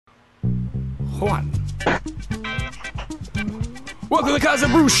Juan. Welcome to the Casa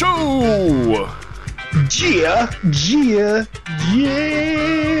Brew Show! Yeah.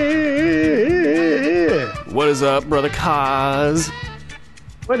 What is up, brother Kaz?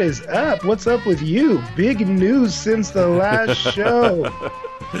 What is up? What's up with you? Big news since the last show.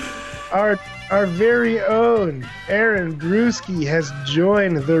 Our very own Aaron Brewski has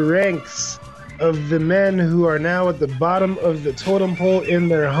joined the ranks of the men who are now at the bottom of the totem pole in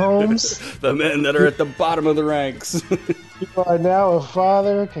their homes. The men that are at the bottom of the ranks. You are now a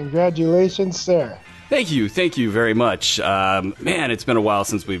father. Congratulations, sir. Thank you very much. Man, it's been a while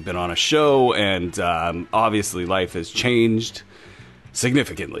since we've been on a show, and obviously life has changed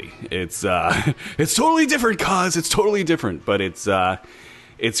significantly. It's totally different, Kaz. It's totally different, but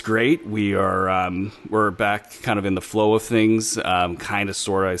it's great. We're back kind of in the flow of things. Kind of,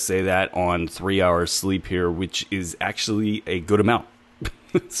 sort of, I say that on 3 hours sleep here, which is actually a good amount.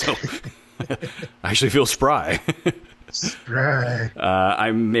 So I actually feel spry. Spry.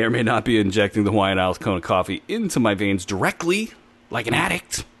 I may or may not be injecting the Hawaiian Isles Kona coffee into my veins directly, like an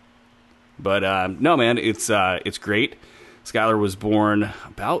addict. But no, man, it's great. Skylar was born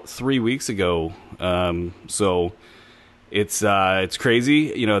about 3 weeks ago, so it's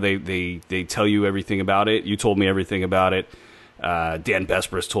crazy. You know, they tell you everything about it. You told me everything about it. Dan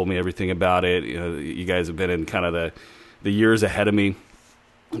Bespris told me everything about it. You know, you guys have been in kind of the years ahead of me,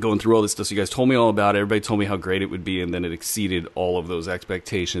 going through all this stuff. So you guys told me all about it. Everybody told me how great it would be, and then it exceeded all of those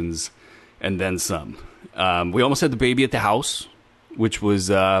expectations, and then some. We almost had the baby at the house, which was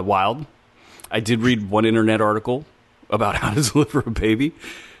wild. I did read one internet article about how to deliver a baby.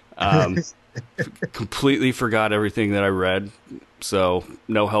 Completely forgot everything that I read, so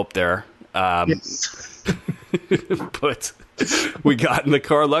no help there. Yes. But we got in the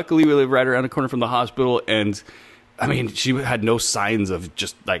car. Luckily, we live right around the corner from the hospital, and I mean, she had no signs of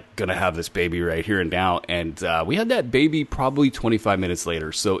just like gonna have this baby right here and now. And we had that baby probably 25 minutes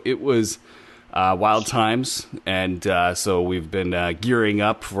later, so it was wild times. And so we've been gearing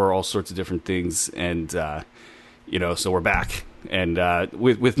up for all sorts of different things, and so we're back. And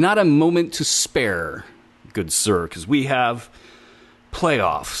with not a moment to spare, good sir, because we have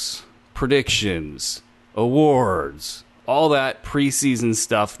playoffs, predictions, awards, all that preseason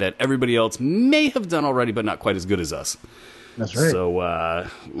stuff that everybody else may have done already, but not quite as good as us. That's right. So,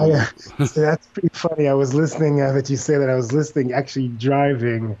 so that's pretty funny. I was listening, that you say that, I was listening, actually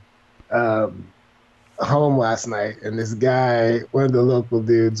driving home last night, and this guy, one of the local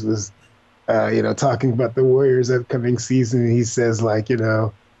dudes, was talking about the Warriors' upcoming season. And he says, like,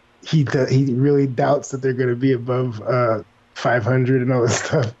 he really doubts that they're going to be above 500 and all this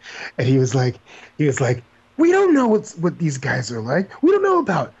stuff. And he was like, we don't know what these guys are like. We don't know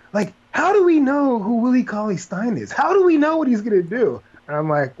about, like, how do we know who Willie Cauley-Stein is? How do we know what he's going to do? And I'm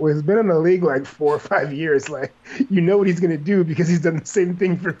like, well, he's been in the league like 4 or 5 years. Like, you know what he's going to do because he's done the same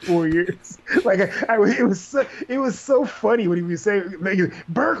thing for 4 years. Like, it was so funny when he was saying, like,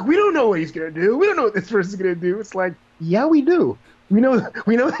 Burke, we don't know what he's going to do. We don't know what this person's going to do. It's like, yeah, we do. We know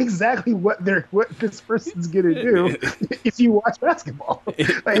exactly what this person's going to do if you watch basketball.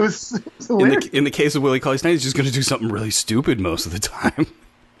 Like, it was in the case of Willie Cauley-Stein, he's just going to do something really stupid most of the time.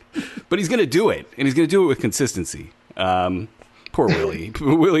 But he's going to do it, and he's going to do it with consistency. Poor Willie.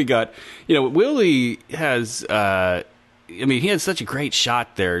 Willie has, he had such a great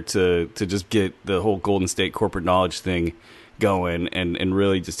shot there to just get the whole Golden State corporate knowledge thing going and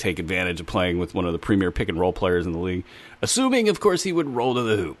really just take advantage of playing with one of the premier pick and roll players in the league. Assuming, of course, he would roll to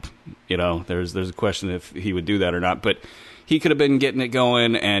the hoop. You know, there's a question if he would do that or not, but he could have been getting it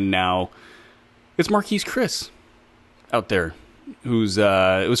going, and now it's Marquise Chris out there who's,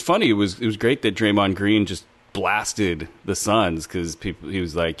 it was funny. It was great that Draymond Green just blasted the Suns because he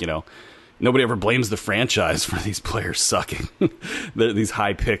was like, nobody ever blames the franchise for these players sucking, these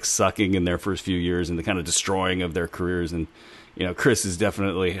high picks sucking in their first few years and the kind of destroying of their careers. And Chris has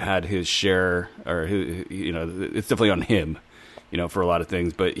definitely had his share, or it's definitely on him, for a lot of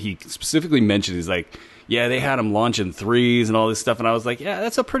things. But he specifically mentioned, he's like, yeah, they had him launching threes and all this stuff, and I was like, yeah,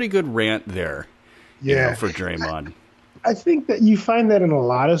 that's a pretty good rant there, for Draymond. I think that you find that in a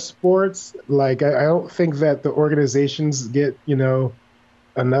lot of sports. Like, I don't think that the organizations get,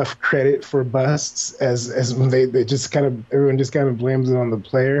 enough credit for busts as when they just kind of, everyone just kind of blames it on the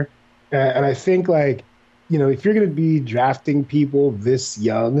player. And I think, like, if you're going to be drafting people this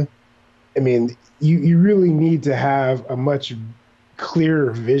young, I mean, you really need to have a much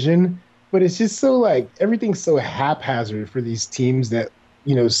clearer vision. But it's just so, like, everything's so haphazard for these teams that,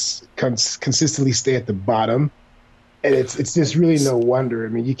 consistently stay at the bottom. And it's just really no wonder. I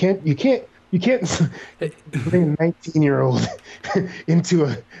mean, you can't you can't bring a 19-year-old into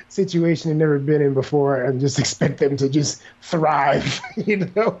a situation they've never been in before and just expect them to just thrive,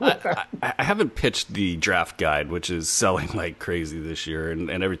 I haven't pitched the draft guide, which is selling like crazy this year, and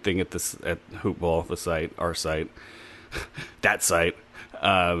everything at Hoopball, the site, our site, that site,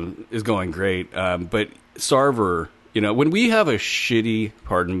 is going great. But Sarver, when we have a shitty,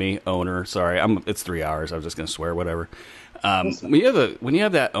 pardon me, owner, sorry, it's 3 hours. I was just going to swear, whatever. When you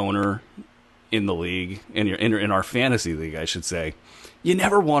have that owner in the league, in our fantasy league, I should say, you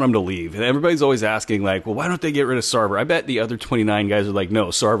never want him to leave. And everybody's always asking, like, well, why don't they get rid of Sarver? I bet the other 29 guys are like, no,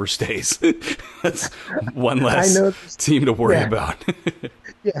 Sarver stays. That's one less team to worry about.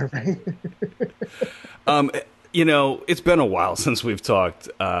 Yeah, right. It's been a while since we've talked.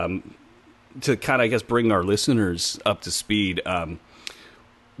 To kind of, I guess, bring our listeners up to speed, the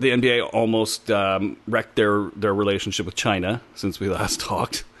NBA almost wrecked their relationship with China since we last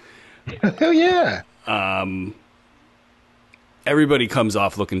talked. Hell yeah. Everybody comes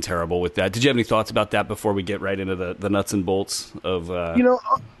off looking terrible with that. Did you have any thoughts about that before we get right into the nuts and bolts of...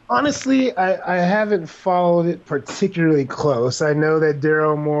 honestly, I haven't followed it particularly close. I know that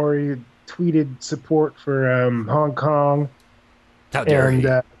Daryl Morey tweeted support for Hong Kong. How dare he?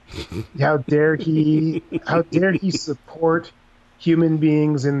 How dare he? How dare he support human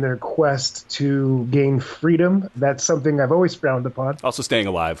beings in their quest to gain freedom? That's something I've always frowned upon. Also, staying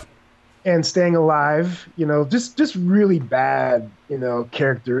alive. And staying alive, just really bad,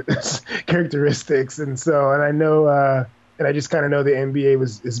 characteristics. And I know, and I just kind of know the NBA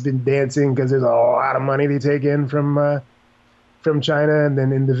has been dancing because there's a lot of money they take in from China and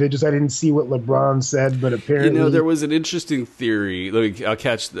then individuals. I didn't see what LeBron said, but apparently... there was an interesting theory. I'll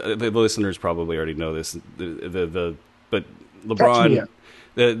catch... The listeners probably already know this. But LeBron...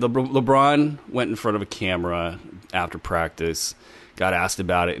 LeBron went in front of a camera after practice, got asked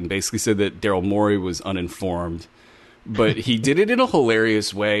about it, and basically said that Daryl Morey was uninformed. But he did it in a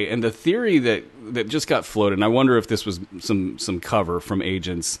hilarious way. And the theory that just got floated, and I wonder if this was some cover from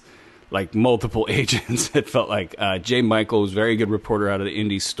agents... like multiple agents that felt like Jay Michael was a very good reporter out of the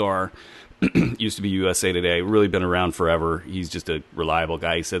Indy Star, used to be USA Today, really been around forever. He's just a reliable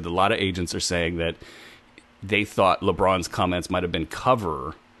guy. He said a lot of agents are saying that they thought LeBron's comments might have been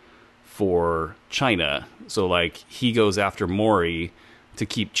cover for China. So like he goes after Morey to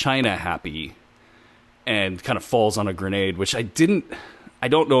keep China happy and kind of falls on a grenade, which I don't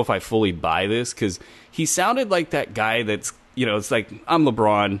know if I fully buy this because he sounded like that guy that's, it's like, I'm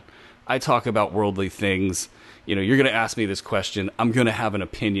LeBron. I talk about worldly things. You're going to ask me this question. I'm going to have an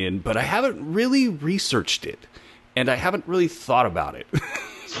opinion, but I haven't really researched it, and I haven't really thought about it.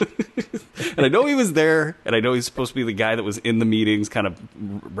 And I know he was there, and I know he's supposed to be the guy that was in the meetings, kind of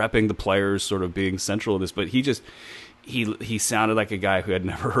repping the players, sort of being central in this, but he sounded like a guy who had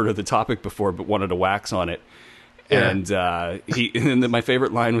never heard of the topic before, but wanted to wax on it. Yeah. And and then my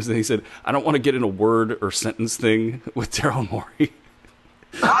favorite line was that he said, I don't want to get in a word or sentence thing with Daryl Morey.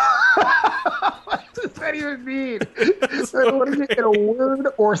 What does that even mean? I don't want to get in a word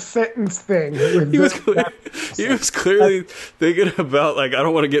or sentence thing. He was clearly thinking about, like, I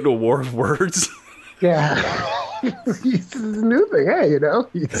don't want to get into a war of words. Yeah. It's a new thing, hey, I don't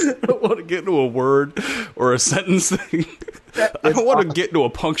want to get into a word or a sentence thing. I don't want to get into a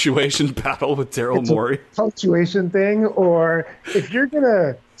punctuation battle with Daryl Morey. Punctuation thing, or if you're going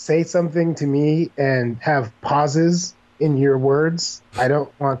to say something to me and have pauses in your words, I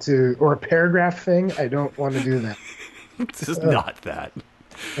don't want to, or a paragraph thing, I don't want to do that. This is not that.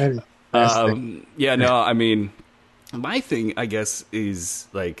 That is yeah, no, I mean, my thing, I guess, is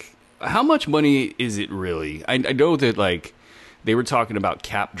like, how much money is it really? I know that, like, they were talking about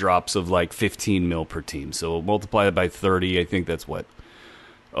cap drops of like 15 mil per team. So multiply it by 30. I think that's what?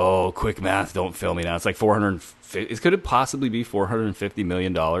 Oh, quick math. Don't fail me now. It's like 450. Could it possibly be $450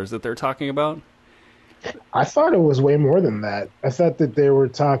 million that they're talking about? I thought it was way more than that. I thought that they were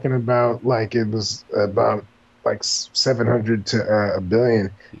talking about like it was about like 700 to a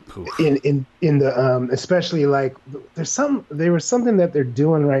billion. Oof. in the especially like there was something that they're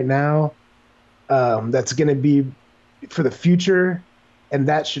doing right now that's going to be for the future, and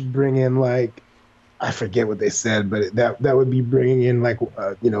that should bring in like, I forget what they said, but that would be bringing in like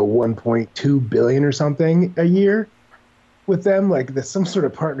 1.2 billion or something a year with them. Like there's some sort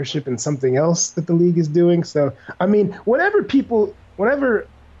of partnership and something else that the league is doing. So I mean, whenever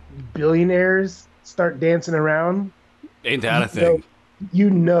billionaires start dancing around, ain't that a thing? You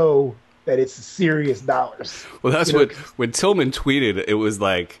know that it's serious dollars. Well, that's what when Tillman tweeted, it was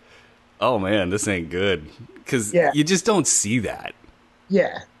like, oh man, this ain't good, because you just don't see that.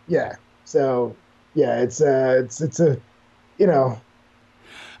 Yeah. So yeah, it's pretty.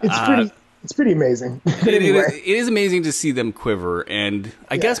 It's pretty amazing. But It, anyway, it is amazing to see them quiver, and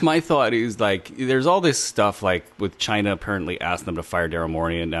I yeah, guess my thought is like, there's all this stuff like with China apparently asked them to fire Daryl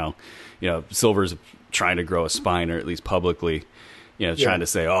Morey, and now, Silver's trying to grow a spine, or at least publicly, yeah, trying to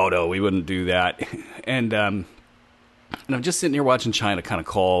say, oh no, we wouldn't do that, and I'm just sitting here watching China kind of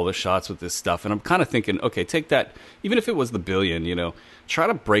call the shots with this stuff, and I'm kind of thinking, okay, take that, even if it was the billion, try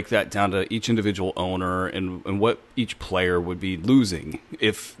to break that down to each individual owner and what each player would be losing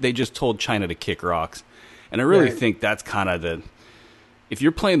if they just told China to kick rocks. And I really right, think that's kind of if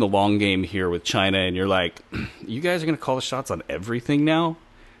you're playing the long game here with China and you're like, you guys are going to call the shots on everything now?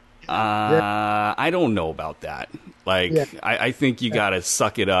 yeah, I don't know about that. Like, yeah, I think you got to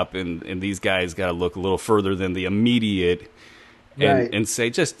suck it up, and these guys got to look a little further than the immediate right, and say,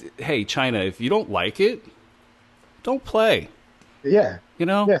 just, hey, China, if you don't like it, don't play. yeah, You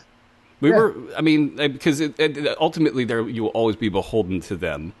know? yeah, We yeah, were, I mean, because ultimately there you will always be beholden to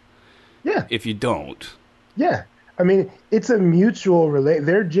them yeah. if you don't. Yeah. I mean, it's a mutual relate.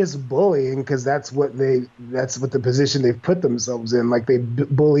 They're just bullying because that's what the position they've put themselves in. Like they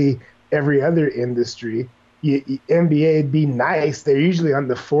bully every other industry. NBA would be nice. They're usually on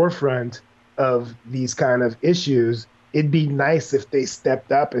the forefront of these kind of issues. It'd be nice if they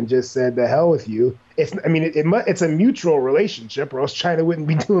stepped up and just said, "The hell with you." I mean, it's a mutual relationship, or else China wouldn't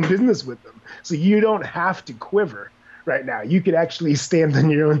be doing business with them. So you don't have to quiver right now. You could actually stand on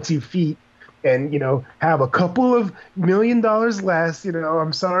your own 2 feet and have a couple of $1 million less.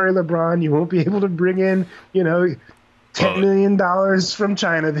 I'm sorry, LeBron, you won't be able to bring in $10 million from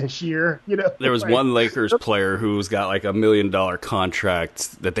China this year. There was like one Lakers player who's got like $1 million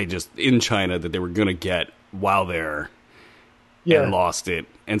contract that they just in China that they were going to get while there and yeah, lost it.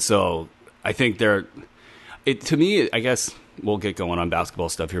 And so I think to me, I guess we'll get going on basketball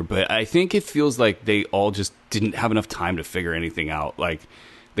stuff here, but I think it feels like they all just didn't have enough time to figure anything out. Like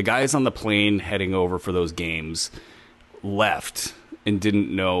the guys on the plane heading over for those games left and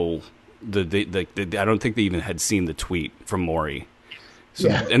didn't know I don't think they even had seen the tweet from Maury. So,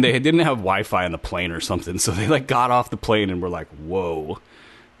 yeah, and they didn't have Wi-Fi on the plane or something. So they like got off the plane and were like, whoa,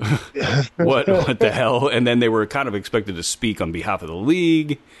 what the hell? And then they were kind of expected to speak on behalf of the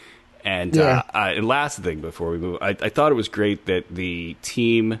league. yeah, And last thing before we move, I thought it was great that the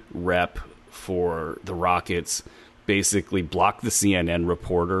team rep for the Rockets basically blocked the CNN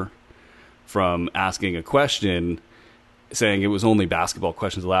reporter from asking a question, saying it was only basketball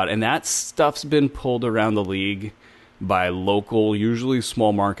questions allowed. And that stuff's been pulled around the league by local, usually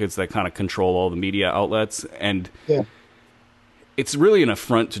small markets that kind of control all the media outlets. And yeah, it's really an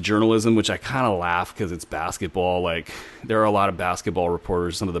affront to journalism, which I kind of laugh because it's basketball. Like there are a lot of basketball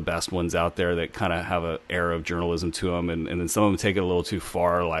reporters, some of the best ones out there that kind of have an air of journalism to them. And then some of them take it a little too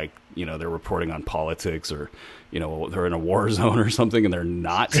far. Like, they're reporting on politics or, they're in a war zone or something and they're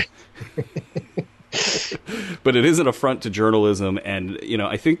not. But it is an affront to journalism. And,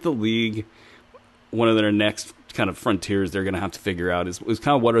 I think the league, one of their next kind of frontiers they're going to have to figure out is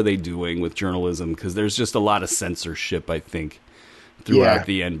kind of what are they doing with journalism? Because there's just a lot of censorship, I think, throughout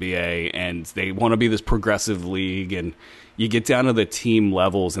yeah, the NBA, and they want to be this progressive league, and you get down to the team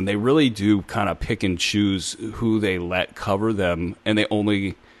levels and they really do kind of pick and choose who they let cover them, and they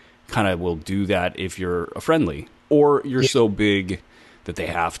only kind of will do that if you're a friendly or you're yeah, so big that they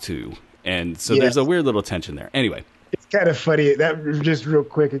have to. And so yeah. there's a weird little tension there. Anyway, It's kind of funny. That just real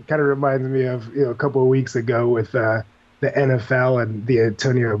quick, it kind of reminds me of a couple of weeks ago with the NFL and the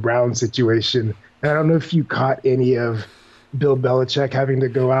Antonio Brown situation. And I don't know if you caught any of Bill Belichick having to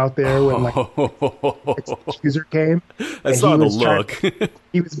go out there when like accuser came, I and saw the look.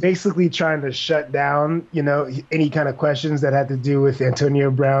 he was basically trying to shut down, any kind of questions that had to do with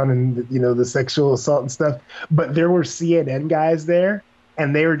Antonio Brown and the sexual assault and stuff. But there were CNN guys there,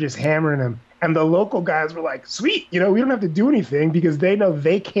 and they were just hammering him. And the local guys were like, "Sweet, we don't have to do anything because they know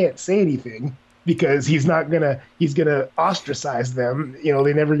they can't say anything because he's gonna ostracize them.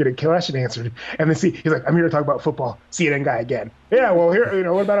 They never get a question answered." And then he's like, "I'm here to talk about football." CNN guy again. Yeah, well,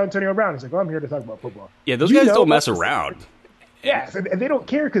 here, what about Antonio Brown? He's like, "Well, I'm here to talk about football." Yeah, those guys don't mess around. Yeah, and they don't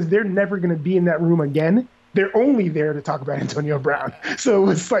care because they're never going to be in that room again. They're only there to talk about Antonio Brown. So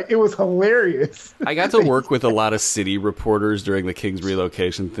it was hilarious. I got to work with a lot of city reporters during the Kings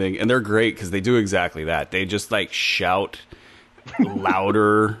relocation thing, and they're great because they do exactly that. They just like shout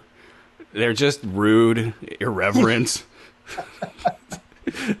louder. They're just rude, irreverent.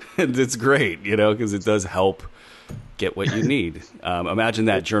 And it's great, because it does help get what you need. Imagine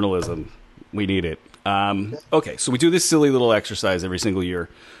that journalism. We need it. Okay, so we do this silly little exercise every single year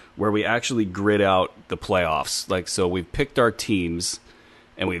where we actually grid out the playoffs. So we've picked our teams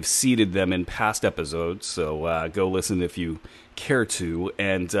and we've seeded them in past episodes. So go listen if you care to.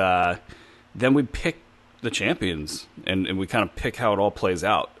 And then we pick the champions, and we kind of pick how it all plays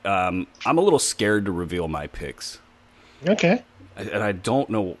out. I'm a little scared to reveal my picks. Okay. And I don't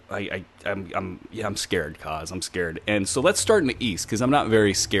know. I'm scared, Kaz. I'm scared. And so let's start in the East, because I'm not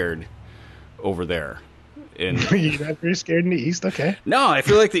very scared over there. And You're not very scared in the East? Okay. no, I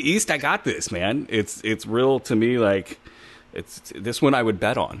feel like the East, I got this, man. It's real to me. Like, it's this one I would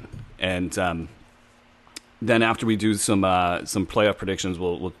bet on. And then after we do some playoff predictions,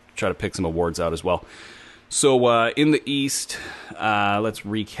 we'll try to pick some awards out as well. So in the East, let's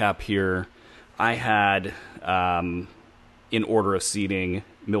recap here. I had, in order of seeding,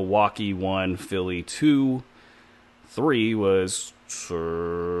 Milwaukee 1, Philly 2, 3 was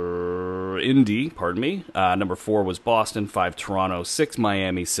Indy, pardon me. Number 4 was Boston, 5 Toronto, 6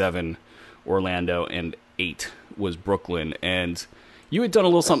 Miami, 7 Orlando, and 8 was Brooklyn. And you had done a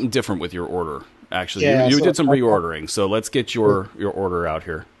little something different with your order, actually. Yeah, you so did some reordering, so let's get your order out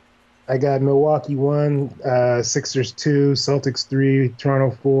here. I got Milwaukee 1, Sixers 2, Celtics 3,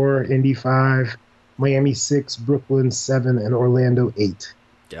 Toronto 4, Indy 5, Miami 6, Brooklyn 7, and Orlando 8.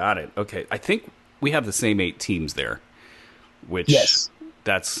 Got it. Okay. I think we have the same 8 teams there, which Yes.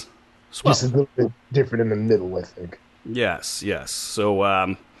 that's swell. Just a little bit different in the middle, I think. Yes.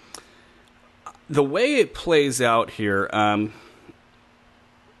 So the way it plays out here,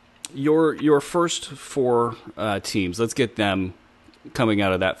 your first 4 teams, let's get them coming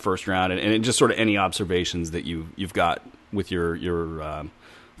out of that first round, and just sort of any observations that you've got with your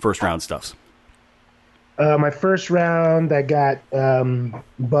first round stuffs. My first round, I got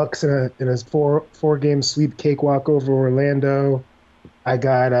Bucks in a four game sweep cakewalk over Orlando. I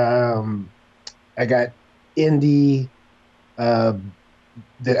got Indy as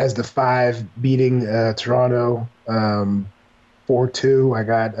the 5 beating Toronto 4-2. I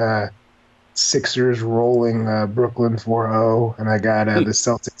got Sixers rolling Brooklyn 4-0, and I got the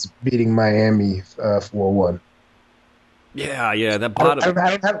Celtics beating Miami 4-1. Yeah, that bottom.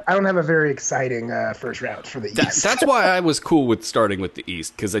 I don't have a very exciting first round for the East. That's why I was cool with starting with the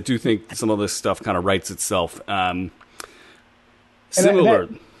East, because I do think some of this stuff kind of writes itself. Similar.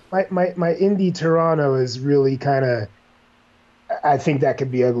 My Indy Toronto is really kind of. I think that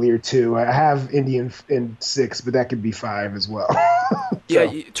could be uglier too. I have Indy in 6, but that could be 5 as well. Yeah,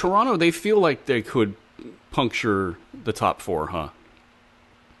 Toronto, they feel like they could puncture the top 4, huh?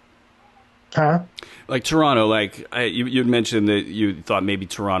 Huh? Like Toronto, you'd mentioned that you thought maybe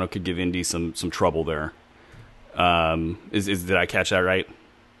Toronto could give Indy some trouble there. Did I catch that right?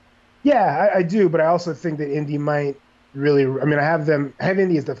 Yeah, I do, but I also think that Indy might really. I mean, I have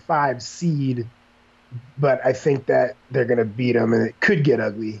Indy as the 5 seed, but I think that they're going to beat them, and it could get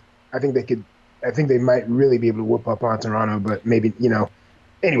ugly. I think they might really be able to whoop up on Toronto, but maybe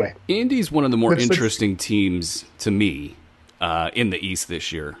Anyway, Indy's one of the more interesting teams to me in the East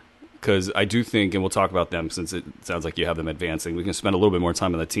this year, because I do think, and we'll talk about them since it sounds like you have them advancing. We can spend a little bit more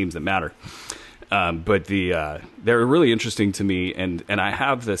time on the teams that matter. But they're really interesting to me, and I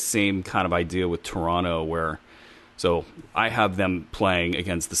have the same kind of idea with Toronto, so I have them playing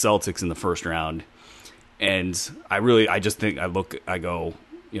against the Celtics in the first round, and I just think I go,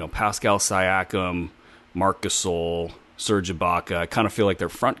 Pascal Siakam, Marc Gasol, Serge Ibaka. I kind of feel like their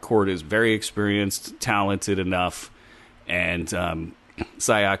front court is very experienced, talented enough, and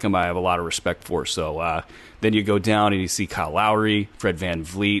Siakam I have a lot of respect for. So then you go down and you see Kyle Lowry, Fred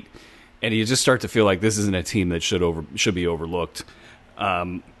VanVleet, and you just start to feel like this isn't a team that should be overlooked.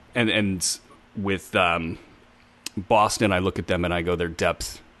 And with Boston, I look at them and I go, their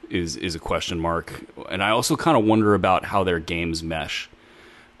depth is a question mark, and I also kind of wonder about how their games mesh.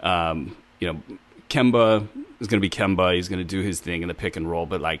 Kemba is going to be Kemba. He's going to do his thing in the pick and roll,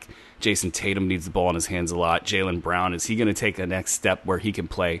 but like Jason Tatum needs the ball in his hands a lot. Jaylen Brown, is he going to take the next step where he can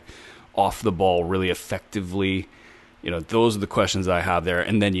play off the ball really effectively? Those are the questions I have there,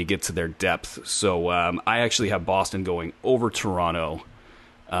 and then you get to their depth. So I actually have Boston going over Toronto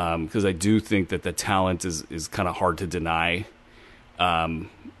because I do think that the talent is kind of hard to deny,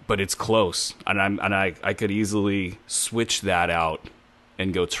 but it's close, and I could easily switch that out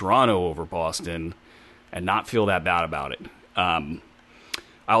and go Toronto over Boston and not feel that bad about it. I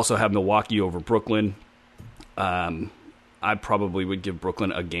also have Milwaukee over Brooklyn. I probably would give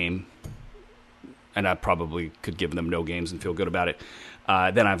Brooklyn a game, and I probably could give them no games and feel good about it.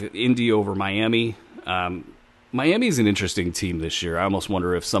 Then I have Indy over Miami. Miami's an interesting team this year. I almost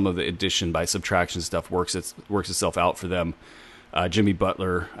wonder if some of the addition by subtraction stuff works itself out for them. Jimmy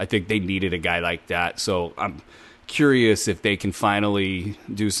Butler, I think they needed a guy like that. So I'm curious if they can finally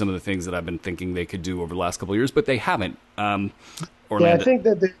do some of the things that I've been thinking they could do over the last couple of years, but they haven't. Yeah, I Orlando. think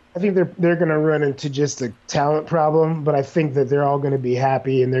that I think they're going to run into just a talent problem, but I think that they're all going to be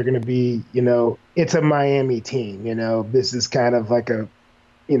happy and they're going to be, it's a Miami team. This is kind of like a,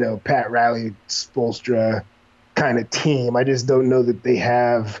 Pat Riley, Spoelstra kind of team. I just don't know that they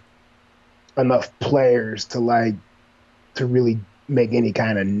have enough players to really make any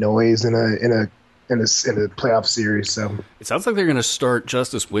kind of noise in a playoff series. So It sounds like they're going to start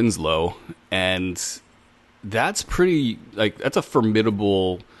Justice Winslow, and that's a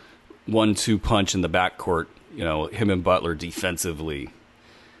formidable 1-2 punch in the backcourt. Him and Butler defensively.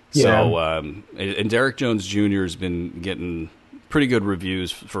 So, and Derek Jones Jr. has been getting pretty good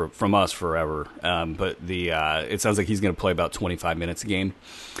reviews from us forever. But it sounds like he's going to play about 25 minutes a game.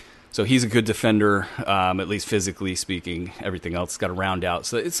 So he's a good defender, at least physically speaking. Everything else has got to round out.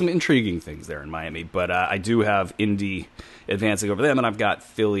 So it's some intriguing things there in Miami. But I do have Indy advancing over them, and I've got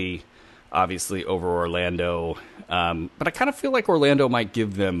Philly, obviously, over Orlando. But I kind of feel like Orlando might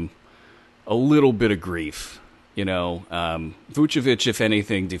give them a little bit of grief. Vucevic, if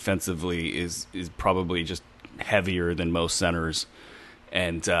anything, defensively is probably just heavier than most centers.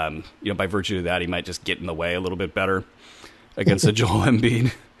 And, by virtue of that, he might just get in the way a little bit better against a Joel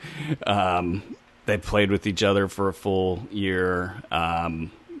Embiid. They played with each other for a full year.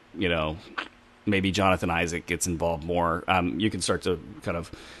 Maybe Jonathan Isaac gets involved more. You can start to kind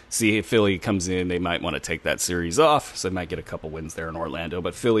of see if Philly comes in, they might want to take that series off. So they might get a couple wins there in Orlando.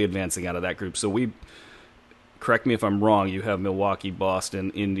 But Philly advancing out of that group. So correct me if I'm wrong, you have Milwaukee,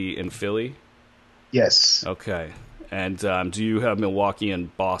 Boston, Indy, and Philly? yes, Okay. And do you have Milwaukee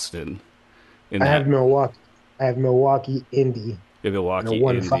and Boston in I that? have Milwaukee. I have Milwaukee, Indy, You have Milwaukee,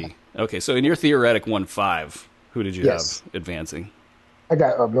 and a 1-5. Indy. Okay, so in your theoretic 1-5, who did you Yes. have advancing? I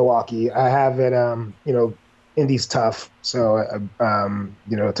got Milwaukee. I have it. Indy's tough, so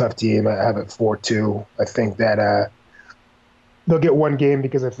a tough team. I have it 4-2. I think that they'll get one game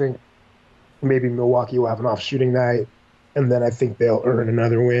because I think maybe Milwaukee will have an off shooting night, and then I think they'll earn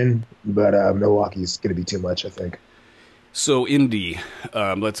another win. But Milwaukee's going to be too much, I think. So Indy,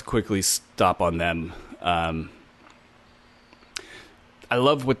 let's quickly stop on them. I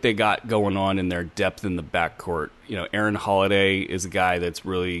love what they got going on in their depth in the backcourt. Aaron Holiday is a guy that's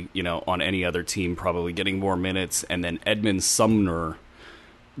really, on any other team probably getting more minutes. And then Edmund Sumner,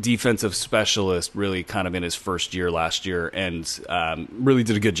 defensive specialist, really kind of in his first year last year, and really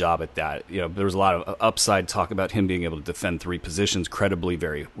did a good job at that. There was a lot of upside talk about him being able to defend three positions credibly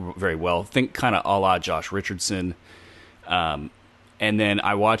very, very well. Think kind of a la Josh Richardson. And then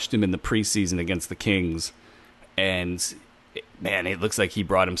I watched him in the preseason against the Kings, and man, it looks like he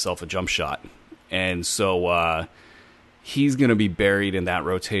brought himself a jump shot. And so he's going to be buried in that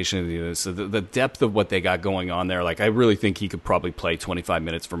rotation. So the depth of what they got going on there, I really think he could probably play 25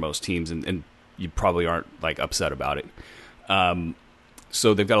 minutes for most teams, and you probably aren't, upset about it.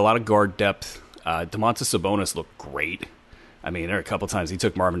 So they've got a lot of guard depth. Domantas Sabonis looked great. I mean, there are a couple times he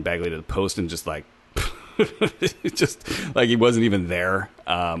took Marvin Bagley to the post and just just like he wasn't even there.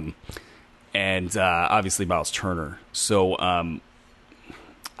 And obviously Miles Turner. So, I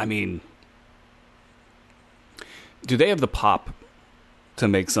mean, do they have the pop to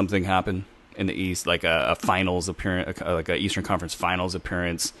make something happen in the East, like a finals appearance, like a Eastern Conference Finals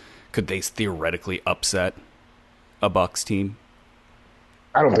appearance? Could they theoretically upset a Bucks team?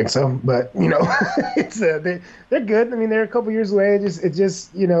 I don't think so, but it's they're good. I mean, they're a couple years away. It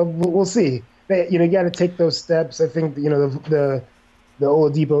just we'll see. You got to take those steps. I think the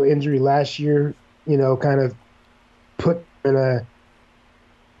Oladipo injury last year, kind of put in a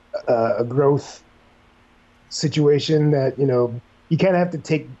growth situation that you kind of have to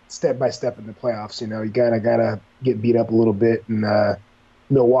take step by step in the playoffs. You gotta get beat up a little bit, and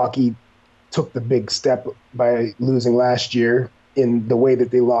Milwaukee took the big step by losing last year in the way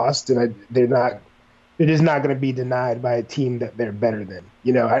that they lost, and they're just not going to be denied by a team that they're better than.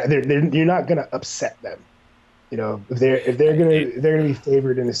 You're not going to upset them. If they're gonna be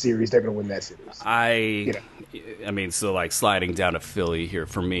favored in a series, they're gonna win that series. I mean, so sliding down to Philly here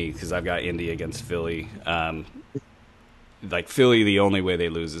for me, because I've got Indy against Philly. Philly, the only way they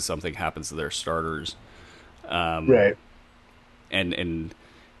lose is something happens to their starters, Right. And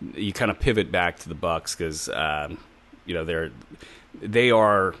you kind of pivot back to the Bucks because they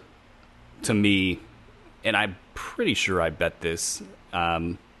are, to me, and I'm pretty sure I bet this.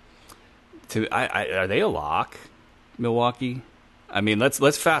 Are they a lock, Milwaukee? I mean,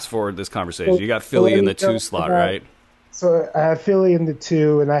 let's fast forward this conversation. You got Philly in the 2 slot, right? So I have Philly in the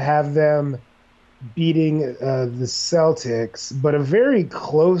 2, and I have them beating the Celtics, but a very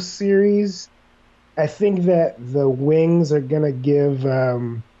close series. I think that the wings are gonna give.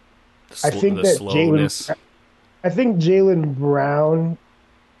 I think The that Jalen. slowness. I think Jalen Brown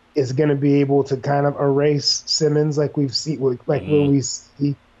is going to be able to kind of erase Simmons, like we've seen, like when Hmm. we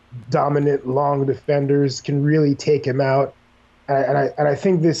see dominant long defenders can really take him out. And I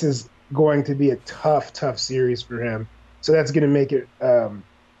think this is going to be a tough, tough series for him. So that's going to make it, have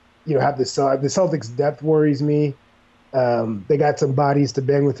the Celtics depth worries me. They got some bodies to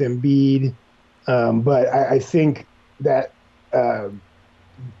bang with Embiid, but I think that Al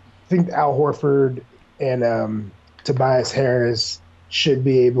Horford and Tobias Harris should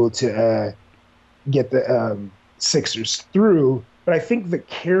be able to get the Sixers through. But I think the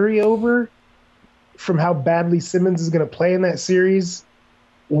carryover from how badly Simmons is going to play in that series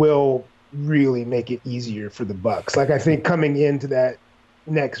will really make it easier for the Bucks. Like I think coming into that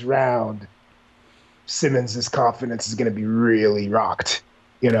next round, Simmons' confidence is going to be really rocked,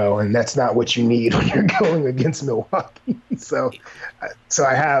 and that's not what you need when you're going against Milwaukee. So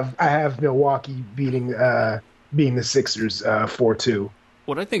I have Milwaukee beating the Sixers 4-2.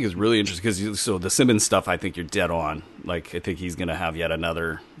 What I think is really interesting because so the Simmons stuff, I think you're dead on. Like I think he's going to have yet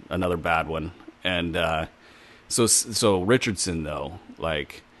another bad one, and so Richardson though,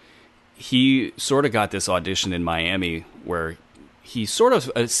 like he sort of got this audition in Miami where he sort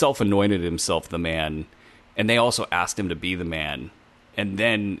of self-anointed himself the man, and they also asked him to be the man, and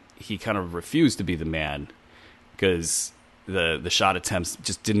then he kind of refused to be the man because the shot attempts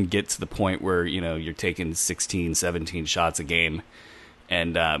just didn't get to the point where you're taking 16, 17 shots a game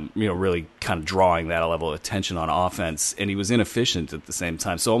and really kind of drawing that level of attention on offense, and he was inefficient at the same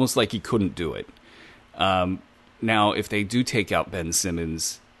time, so almost like he couldn't do it. Now, if they do take out Ben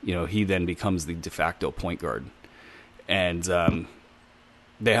Simmons, he then becomes the de facto point guard, and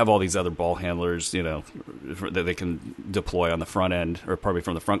they have all these other ball handlers, that they can deploy on the front end or probably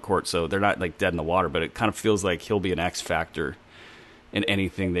from the front court, so they're not like dead in the water. But it kind of feels like he'll be an X factor in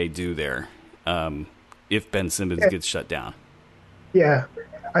anything they do there if Ben Simmons gets shut down. Yeah.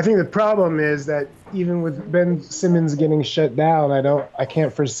 I think the problem is that even with Ben Simmons getting shut down, I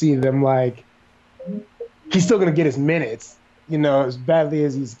can't foresee them like he's still going to get his minutes, as badly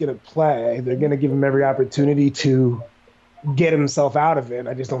as he's going to play. They're going to give him every opportunity to get himself out of it.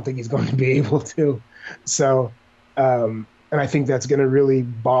 I just don't think he's going to be able to. So, and I think that's going to really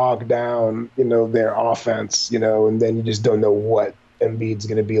bog down, their offense, and then you just don't know what Embiid's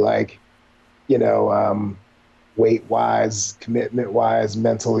going to be like, weight wise, commitment wise,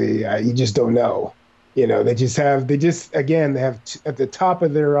 mentally. You just don't know. Again, they have at the top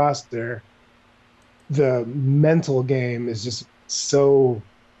of their roster, the mental game is just so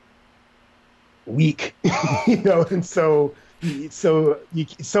weak, and so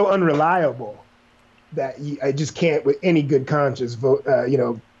unreliable that I just can't, with any good conscience, vote,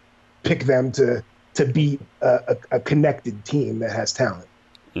 pick them to beat a connected team that has talent.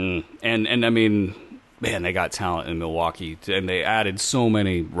 And I mean, man, they got talent in Milwaukee, and they added so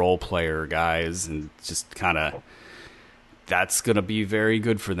many role player guys, and just kind of that's going to be very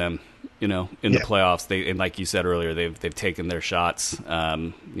good for them. In the playoffs, and like you said earlier, they've taken their shots,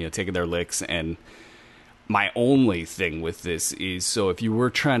 taken their licks. And my only thing with this is, so if you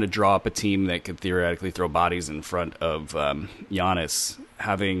were trying to draw up a team that could theoretically throw bodies in front of Giannis,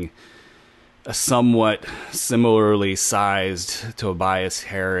 having a somewhat similarly sized Tobias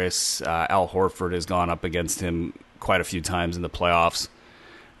Harris, Al Horford has gone up against him quite a few times in the playoffs.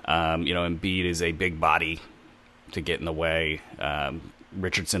 Embiid is a big body to get in the way.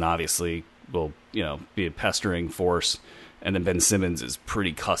 Richardson obviously will, be a pestering force, and then Ben Simmons is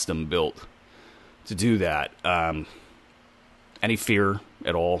pretty custom built to do that. Any fear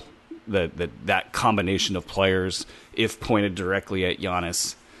at all that combination of players, if pointed directly at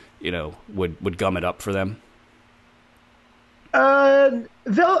Giannis, would gum it up for them? He'll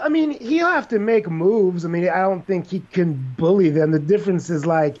have to make moves. I don't think he can bully them. The difference is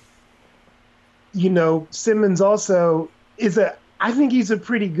Simmons also I think he's a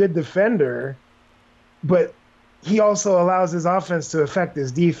pretty good defender, but he also allows his offense to affect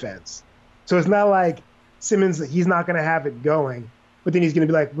his defense. So it's not like Simmons, he's not going to have it going, but then he's going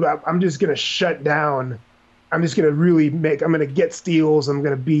to be like, I'm just going to shut down. I'm just going to I'm going to get steals. I'm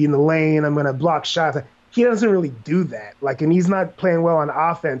going to be in the lane. I'm going to block shots. He doesn't really do that. And he's not playing well on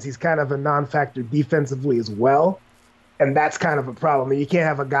offense. He's kind of a non-factor defensively as well. And that's kind of a problem. You can't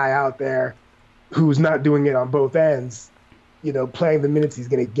have a guy out there who's not doing it on both ends, playing the minutes he's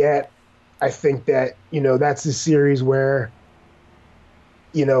going to get. I think that, that's a series where,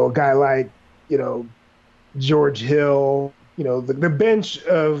 a guy like, George Hill, the bench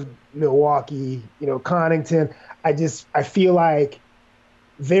of Milwaukee, Connaughton, I feel like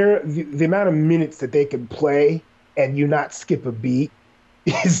the amount of minutes that they can play and you not skip a beat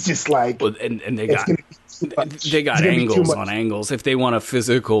is just like, well, and it's going to be too much. they got It's gonna be too angles much. on angles. If they want a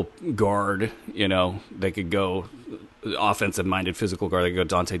physical guard, they could go offensive minded physical guard. They could go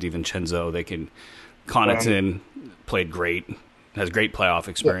Dante DiVincenzo. They can Connaughton played great, has great playoff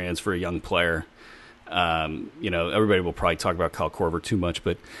experience for a young player. Everybody will probably talk about Kyle Korver too much,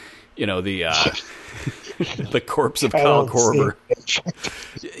 but the the corpse of Kyle Korver.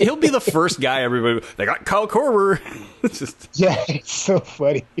 He'll be the first guy everybody. They got Kyle Korver. It's just It's so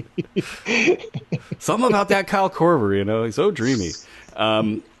funny. something about that Kyle Korver. He's so dreamy.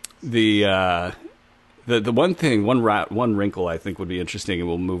 The one wrinkle I think would be interesting, and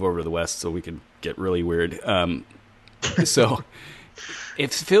we'll move over to the West so we can get really weird. So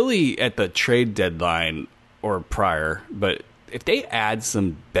if Philly at the trade deadline or prior, but if they add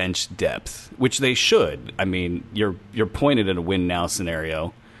some bench depth, which they should, I mean, you're pointed at a win now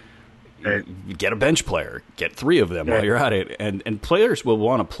scenario. Right. Get a bench player, get 3 of them while you're at it, and players will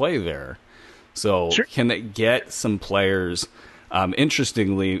want to play there. So Can they get some players?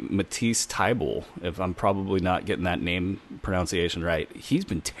 Interestingly, Matisse Thybulle, if I'm probably not getting that name pronunciation right, he's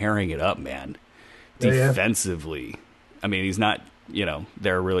been tearing it up, man. Defensively. I mean, he's not,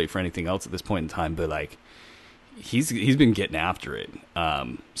 there really for anything else at this point in time, but like he's been getting after it.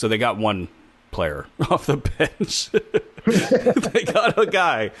 So they got one player off the bench. They got a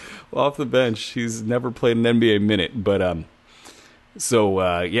guy off the bench. He's never played an NBA minute, but that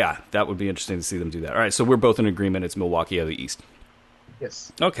would be interesting to see them do that. All right, so we're both in agreement. It's Milwaukee out of the East.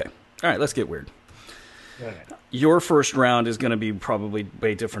 Yes. Okay. All right, let's get weird. Right. Your first round is going to be probably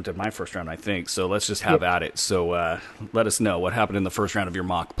way different than my first round, I think. So let's just have at it. So let us know what happened in the first round of your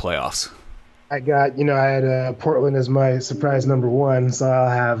mock playoffs. I got, I had Portland as my surprise number 1, so I'll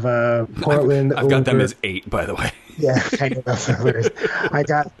have Portland. I've got them as 8, by the way. Yeah, I know, that's hilarious. I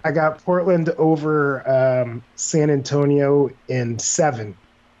got Portland over San Antonio in 7.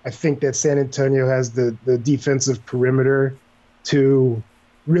 I think that San Antonio has the defensive perimeter to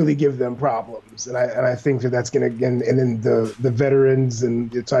really give them problems, and I think that's going to, and then the veterans,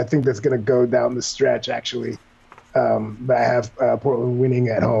 and so I think that's going to go down the stretch actually. But I have Portland winning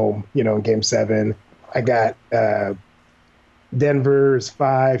at home, in Game 7. I got Denver is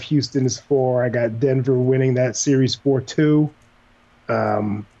 5, Houston is 4. I got Denver winning that series 4-2.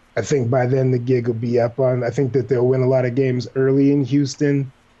 I think by then the gig will be up on. I think that they'll win a lot of games early in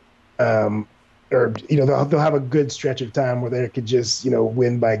Houston. They'll have a good stretch of time where they could just,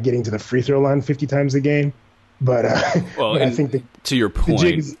 win by getting to the free throw line 50 times a game. But I think to your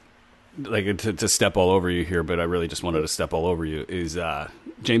point, like to step all over you here, but I really just wanted to step all over you, is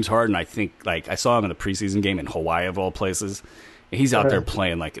James Harden. I think, like, I saw him in a preseason game in Hawaii of all places. And he's out there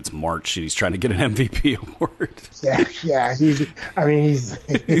playing like it's March and he's trying to get an MVP award. Yeah. He's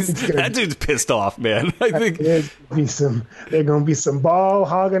that dude's pissed off, man. I think there's going to be some ball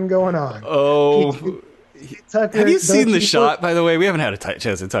hogging going on. Oh, Tucker, have you seen the shot? By the way, we haven't had a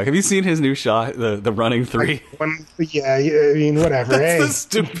chance to talk. Have you seen his new shot, the running 3? Yeah, I mean, whatever. That's the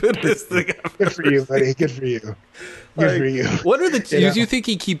stupidest thing ever. Good for you, buddy. Good for you. Good for you. What are the? Do you think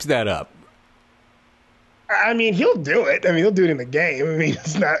he keeps that up? I mean, he'll do it. I mean, he'll do it in the game. I mean,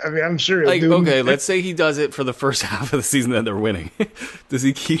 it's not. I mean, I'm sure he'll do it. Okay, let's say he does it for the first half of the season that they're winning. Does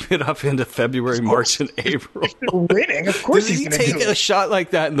he keep it up into February, March, and April? They're winning, of course. Does he take a shot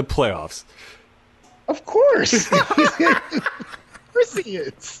like that in the playoffs? Of course. Of course he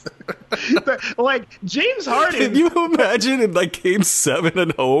is. Like, James Harden. Can you imagine in like Game 7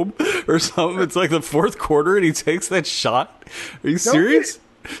 at home or something? It's like the fourth quarter and he takes that shot. Are you serious?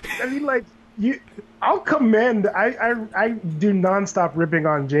 I mean, like, I'll commend. I do nonstop ripping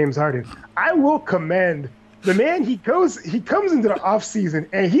on James Harden. I will commend the man. He comes into the off season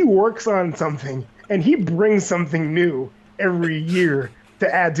and he works on something and he brings something new every year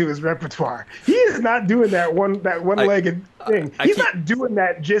to add to his repertoire. He is not doing that one-legged thing. He's not doing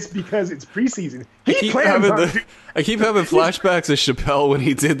that just because it's preseason. I keep having flashbacks of Chappelle when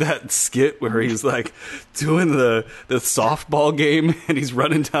he did that skit where he's like doing the softball game and he's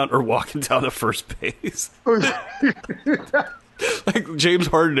running down or walking down the first base. Like James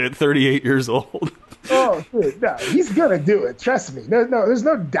Harden at 38 years old. Oh, dude, no, he's gonna do it. Trust me. There's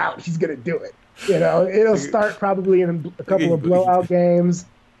no doubt he's gonna do it. It'll start probably in a couple of blowout games.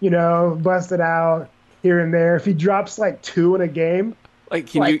 Bust it out here and there. If he drops like 2 in a game,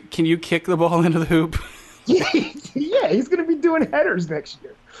 can you kick the ball into the hoop? Yeah, he's gonna be doing headers next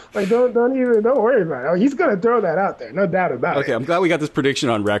year. Like, don't worry about it. He's gonna throw that out there, no doubt about it. Okay, I'm glad we got this prediction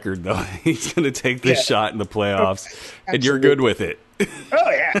on record, though. He's gonna take this shot in the playoffs, and you're good with it.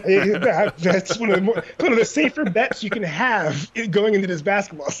 Oh yeah, that's one of the safer bets you can have going into this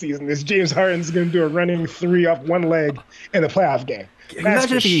basketball season. Is James Harden's going to do a running three off one leg in the playoff game? That's Imagine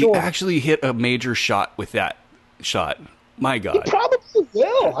for if he sure. actually hit a major shot with that shot. My He God. probably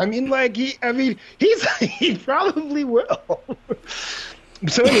will. He probably will.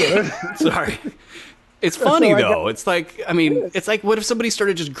 So anyway, Sorry. It's so funny I got though. It's like, I mean, this. it's like, what if somebody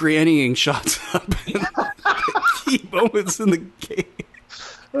started just grannying shots up in key moments in the game?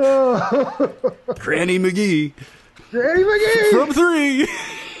 Oh, Granny McGee Granny McGee. from three.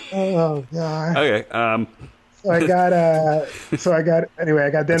 Oh god. Okay. Anyway, I got I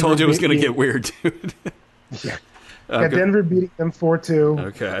Denver told you it was going to beating. get weird, dude. Yeah. Got Denver beating them 4-2.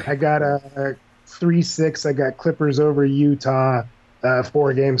 Okay. I got 3-6. I got Clippers over Utah,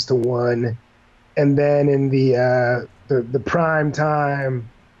 4-1. And then in the prime time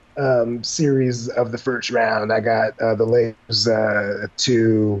series of the first round, I got the Lakers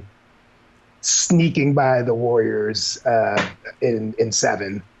to sneaking by the Warriors in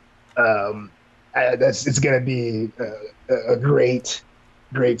 7. It's going to be a great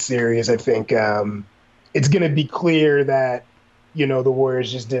series. I think it's going to be clear that the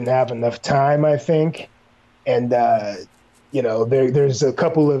Warriors just didn't have enough time. I think, and there's a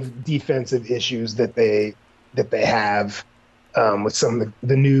couple of defensive issues that they have with some of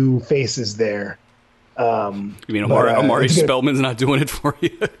the new faces there. You mean Amari Spellman's not doing it for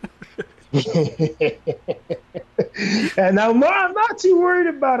you? And now, I'm not too worried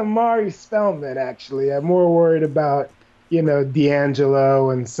about Amari Spellman, actually. I'm more worried about,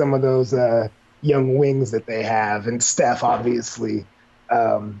 D'Angelo and some of those young wings that they have, and Steph, obviously.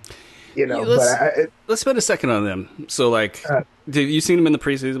 Let's spend a second on them. So, like, did you seen them in the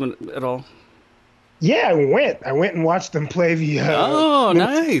preseason at all? Yeah, I went and watched them play the.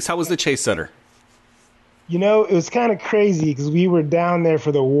 Nice. How was the Chase Center? It was kind of crazy because we were down there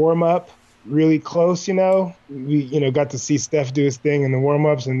for the warm up, really close. We got to see Steph do his thing in the warm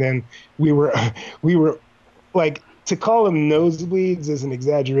ups, and then we were like, to call them nosebleeds is an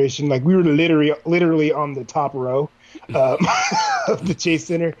exaggeration. Like, we were literally on the top row of the Chase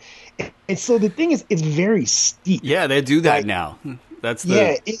Center, and so the thing is, it's very steep. Yeah, they do that now. That's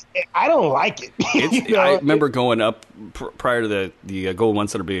I don't like it. I remember going up prior to the Gold One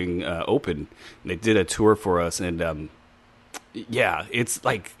Center being open. They did a tour for us, and it's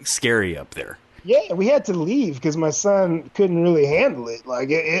like scary up there. Yeah, we had to leave because my son couldn't really handle it. Like,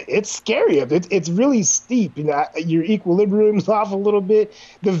 it's scary up there. It's really steep. Your equilibrium's off a little bit.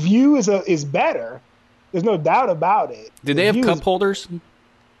 The view is better. There's no doubt about it. Did they have cup holders?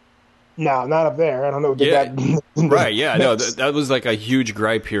 No, not up there. I don't know. Right, yeah. No, that was like a huge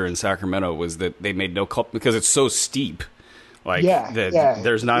gripe here in Sacramento, was that they made no cup because it's so steep. Like,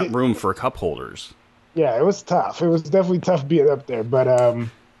 there's not room for cup holders. Yeah, it was tough. It was definitely tough being up there. But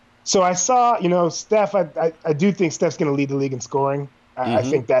so I saw, Steph. I do think Steph's going to lead the league in scoring. I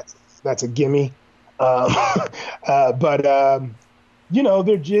think that's a gimme. But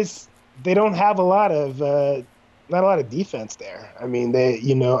they don't have a lot of. Not a lot of defense there. I mean,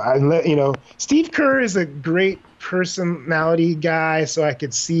 Steve Kerr is a great personality guy, so I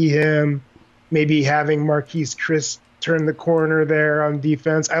could see him maybe having Marquise Chris turn the corner there on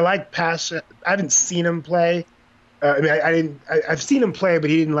defense. I like Pasha. I haven't seen him play. I've seen him play, but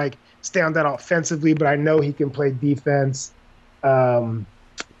he didn't like stand out offensively. But I know he can play defense. They're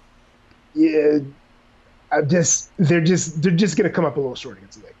just going to come up a little short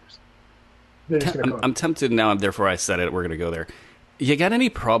against the Lakers. I'm tempted now, therefore I said it, we're going to go there. You got any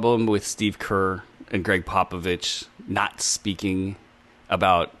problem with Steve Kerr and Greg Popovich not speaking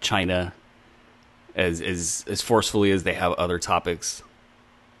about China as forcefully as they have other topics?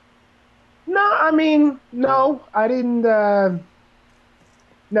 No, I didn't.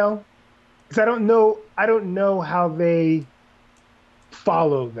 No, because I don't know how they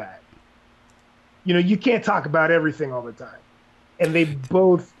follow that. You can't talk about everything all the time. And they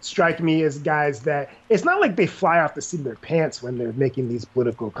both strike me as guys that it's not like they fly off the seat of their pants when they're making these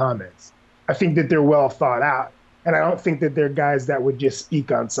political comments. I think that they're well thought out. And I don't think that they're guys that would just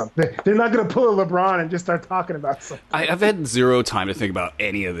speak on something. They're not going to pull a LeBron and just start talking about something. I've had zero time to think about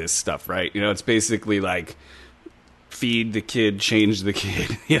any of this stuff, right? It's basically like feed the kid, change the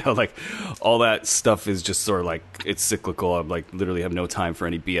kid. Like all that stuff is just sort of like, it's cyclical. I'm like literally have no time for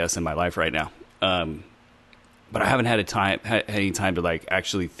any BS in my life right now. But I haven't had any time to like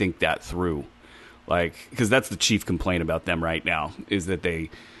actually think that through, like, because that's the chief complaint about them right now, is that they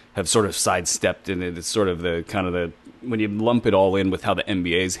have sort of sidestepped, and it's sort of the kind of the, when you lump it all in with how the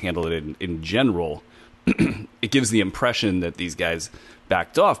NBA's handled it in general, it gives the impression that these guys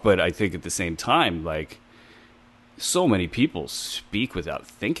backed off. But I think at the same time, like, so many people speak without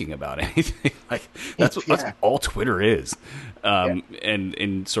thinking about anything. Like that's all Twitter is, and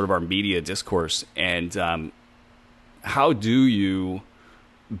in sort of our media discourse. And how do you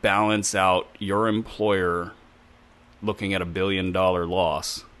balance out your employer looking at $1 billion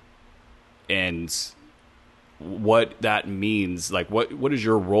loss and what that means? Like, what is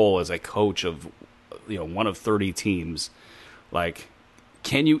your role as a coach of, one of 30 teams? Like,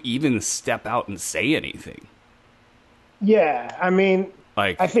 can you even step out and say anything? Yeah, I mean,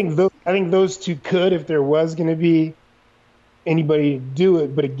 Like, I think those two could if there was going to be anybody to do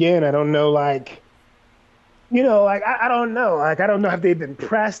it. But again, I don't know. Like, I don't know. Like, I don't know if they've been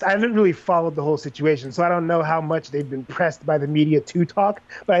pressed. I haven't really followed the whole situation, so I don't know how much they've been pressed by the media to talk.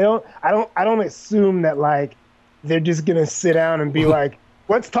 But I don't assume that like they're just gonna sit down and be like,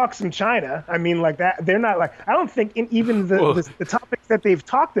 let's talk some China. I mean, like that. They're not like. I don't think even the topics that they've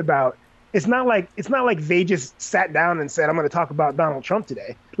talked about. It's not like they just sat down and said, I'm going to talk about Donald Trump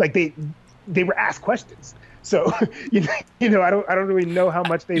today. Like they were asked questions. So, I don't really know how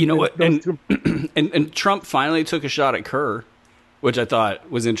much they. And Trump finally took a shot at Kerr, which I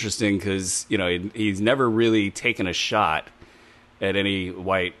thought was interesting because, he's never really taken a shot at any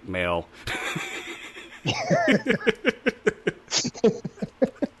white male.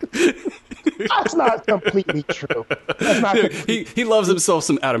 That's not completely true. He loves himself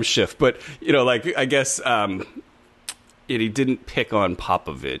some Adam Schiff, but I guess he didn't pick on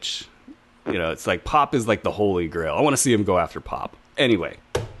Popovich. It's like Pop is like the holy grail. I want to see him go after Pop. Anyway,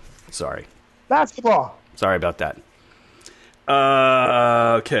 sorry. Basketball. Sorry about that.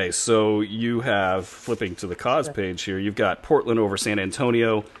 Okay, so you have, flipping to the cause page here, you've got Portland over San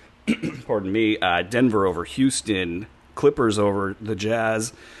Antonio. Pardon me. Denver over Houston. Clippers over the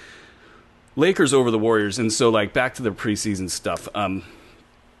Jazz. Lakers over the Warriors. And so, like, back to the preseason stuff. I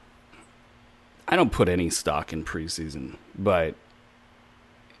don't put any stock in preseason, but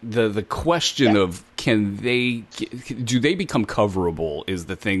the question of do they become coverable is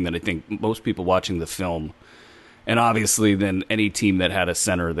the thing that I think most people watching the film, and obviously then any team that had a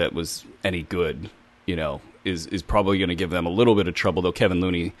center that was any good, is probably going to give them a little bit of trouble, though Kevin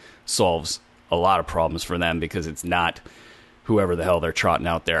Looney solves a lot of problems for them because it's not whoever the hell they're trotting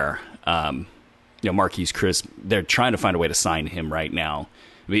out there. Marquise Chris, they're trying to find a way to sign him right now.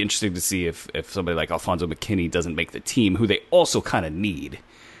 It'd be interesting to see if somebody like Alfonso McKinney doesn't make the team, who they also kind of need.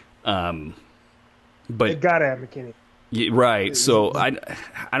 But they gotta have McKinney, right? So I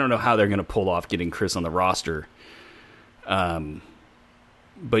don't know how they're going to pull off getting Chris on the roster.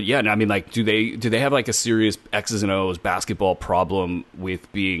 But yeah, I mean, like, do they have like a serious X's and O's basketball problem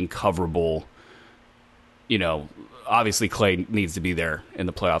with being coverable? Obviously Clay needs to be there in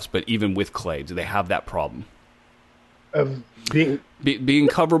the playoffs, but even with Clay, do they have that problem of being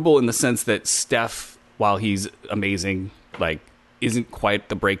coverable in the sense that Steph, while he's amazing, like, isn't quite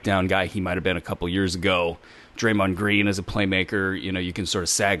the breakdown guy he might have been a couple years ago. Draymond Green as a playmaker, you can sort of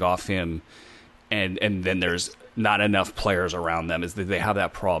sag off him, and then there's not enough players around them. Is that they have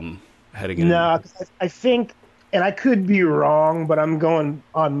that problem heading in? No, I think, and I could be wrong, but I'm going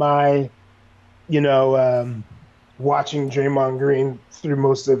on my, watching Draymond Green through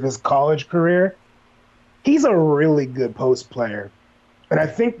most of his college career. He's a really good post player, and I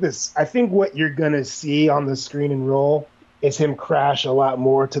think what you're gonna see on the screen and roll is him crash a lot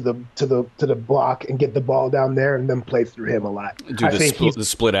more to the block and get the ball down there and then play through him a lot. Do the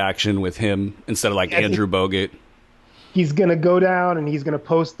split action with him instead of like Andrew Bogut. He's gonna go down and he's gonna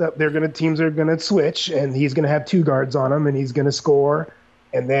post up. Teams are gonna switch and he's gonna have two guards on him and he's gonna score.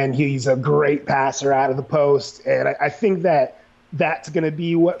 And then he's a great passer out of the post. And I think that's gonna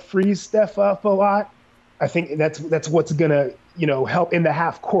be what frees Steph up a lot. I think that's what's gonna help in the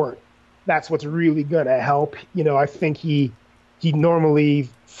half court. That's what's really gonna help. I think he normally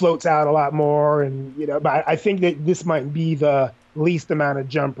floats out a lot more, and but I think that this might be the least amount of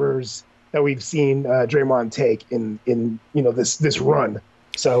jumpers that we've seen Draymond take in this run.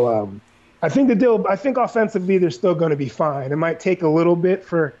 So I think offensively they're still going to be fine. It might take a little bit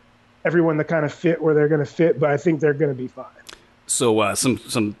for everyone to kind of fit where they're going to fit, but I think they're going to be fine. So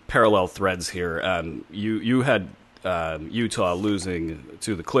some parallel threads here. You had Utah losing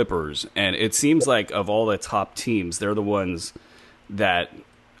to the Clippers, and it seems like of all the top teams, they're the ones that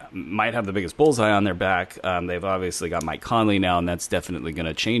might have the biggest bullseye on their back. They've obviously got Mike Conley now, and that's definitely going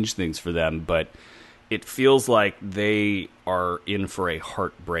to change things for them, but it feels like they are in for a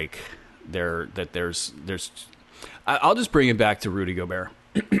heartbreak there. I'll just bring it back to Rudy Gobert.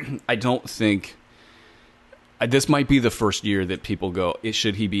 I don't think this might be the first year that people go,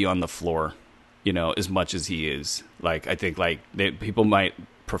 should he be on the floor, as much as he is. Like, I think people might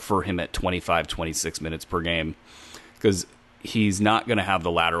prefer him at 25, 26 minutes per game because he's not going to have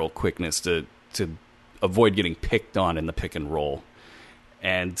the lateral quickness to avoid getting picked on in the pick and roll.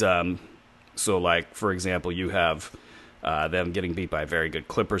 And so, like, for example, you have them getting beat by a very good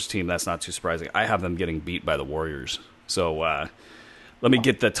Clippers team. That's not too surprising. I have them getting beat by the Warriors. So let me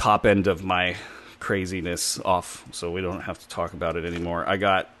get the top end of my craziness off so we don't have to talk about it anymore. I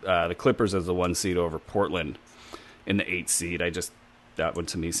got the Clippers as the 1 seed over Portland in the 8 seed. That one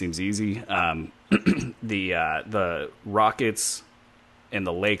to me seems easy. The Rockets and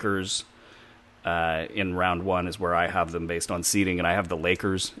the Lakers in round 1 is where I have them based on seeding, and I have the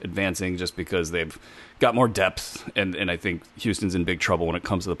Lakers advancing just because they've got more depth, and I think Houston's in big trouble when it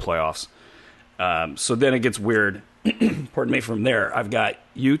comes to the playoffs. So then it gets weird. Pardon me. From there, I've got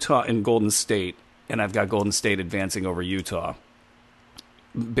Utah and Golden State, and I've got Golden State advancing over Utah.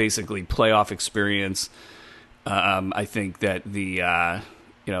 Basically, playoff experience. I think that the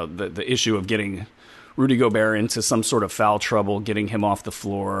issue of getting Rudy Gobert into some sort of foul trouble, getting him off the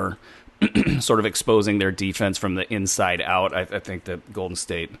floor, sort of exposing their defense from the inside out. I think that Golden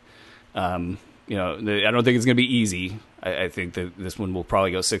State, I don't think it's going to be easy. I think that this one will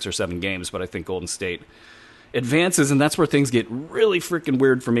probably go 6 or 7 games, but I think Golden State advances, and that's where things get really freaking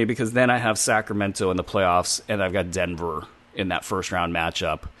weird for me because then I have Sacramento in the playoffs, and I've got Denver in that first round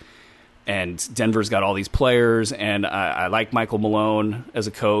matchup. And Denver's got all these players, and I like Michael Malone as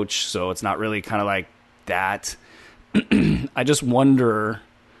a coach, so it's not really kind of like that. I just wonder,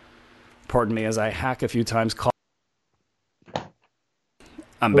 pardon me, as I hack a few times.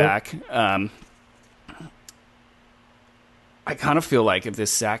 I'm back. I kind of feel like if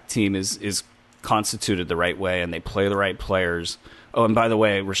this SAC team is constituted the right way and they play the right players. Oh, and by the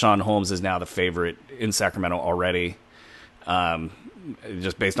way, Rashawn Holmes is now the favorite in Sacramento already.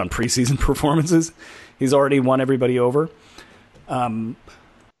 Just based on preseason performances, he's already won everybody over. I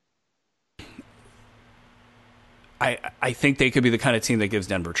think they could be the kind of team that gives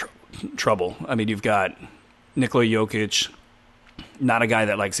Denver trouble. I mean, you've got Nikola Jokic, not a guy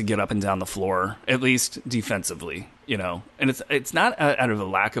that likes to get up and down the floor, at least defensively, and it's not out of a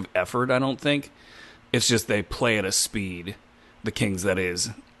lack of effort, I don't think. It's just they play at a speed, the Kings that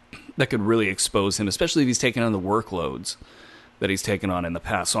is, that could really expose him, especially if he's taking on the workloads that he's taken on in the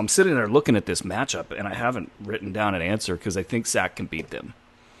past. So I'm sitting there looking at this matchup, and I haven't written down an answer because I think Sac can beat them.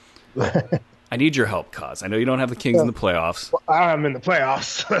 I need your help, Kaz. I know you don't have the Kings in the playoffs. Well, I'm in the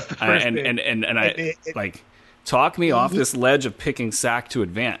playoffs. That's the first thing. And talk me off this ledge of picking Sac to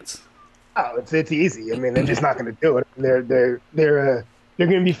advance. Oh, it's easy. I mean, they're just not going to do it. They're going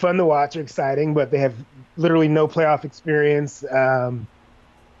to be fun to watch, exciting, but they have literally no playoff experience.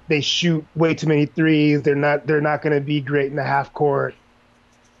 They shoot way too many threes. They're not going to be great in the half court.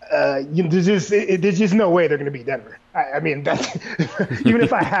 There's just no way they're going to beat Denver. I mean, that's even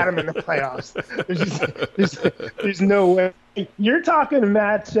if I had them in the playoffs, there's no way. You're talking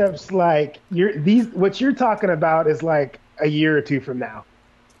matchups like what you're talking about is like a year or two from now,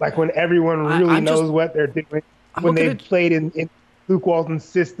 like when everyone really knows what they're doing, when they've played in Luke Walton's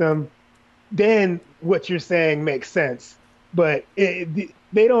system. Then what you're saying makes sense, but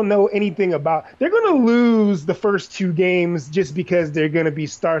they don't know anything about. They're going to lose the first 2 games just because they're going to be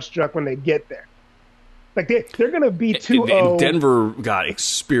starstruck when they get there. Like they're going to be 2-0. Denver got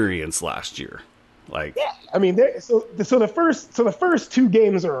experience last year. Like, yeah, I mean, so the first 2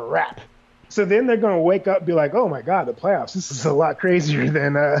 games are a wrap. So then they're going to wake up and be like, oh my God, the playoffs. This is a lot crazier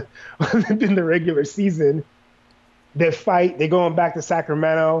than the regular season. They fight. They're going back to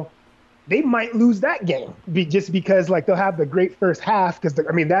Sacramento. They might lose that game just because like they'll have the great first half because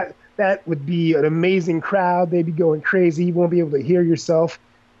that would be an amazing crowd. They'd be going crazy. You won't be able to hear yourself.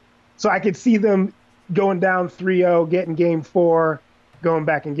 So I could see them going down 3-0, getting game 4, going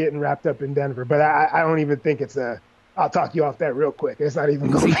back and getting wrapped up in Denver. But I don't even think it's I'll talk you off that real quick. It's not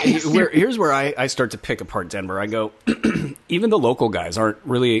even going. Here's where I start to pick apart Denver. I go, even the local guys aren't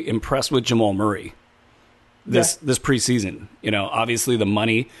really impressed with Jamal Murray this preseason. Obviously the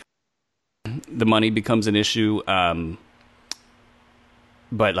money becomes an issue,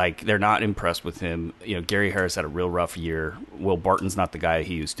 but like they're not impressed with him. Gary Harris had a real rough year. Will Barton's not the guy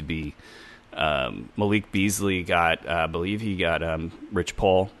he used to be. Malik Beasley got, I believe he got Rich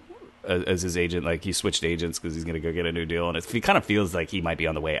Paul as his agent. Like he switched agents because he's going to go get a new deal, and it kind of feels like he might be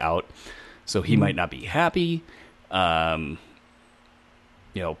on the way out, so he might not be happy. Paul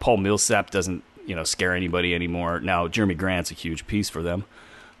Millsap doesn't scare anybody anymore. Now Jeremy Grant's a huge piece for them.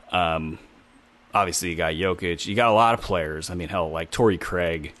 Obviously, you got Jokic. You got a lot of players. I mean, hell, like Torrey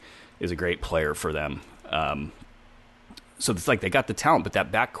Craig is a great player for them. So it's like they got the talent, but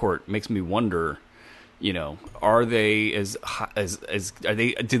that backcourt makes me wonder, are they as are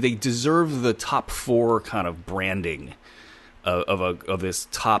they? Do they deserve the top 4 kind of branding of this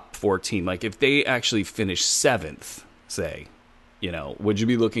top 4 team? Like, if they actually finish 7th, say, would you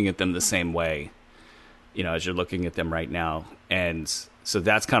be looking at them the same way, as you're looking at them right now? And so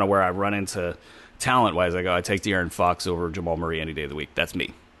that's kind of where I run into talent-wise. I take De'Aaron Fox over Jamal Murray any day of the week. That's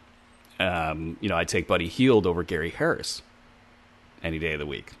me. I take Buddy Hield over Gary Harris any day of the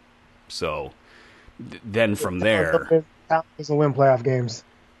week. So then from there... Allen doesn't win playoff games.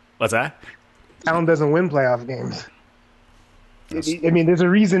 What's that? Allen doesn't win playoff games. I mean, there's a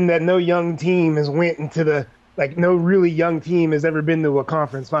reason that no young team has went into the... Like, no really young team has ever been to a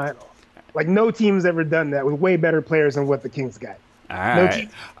conference final. Like, no team's ever done that with way better players than what the Kings got. All right.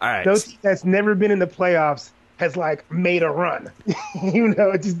 No team that's never been in the playoffs has, like, made a run.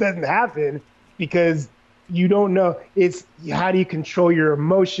 It just doesn't happen because you don't know. It's how do you control your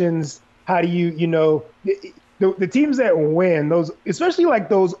emotions? How do you, the teams that win, those, especially like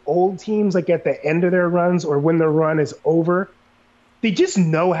those old teams, like at the end of their runs or when the run is over, they just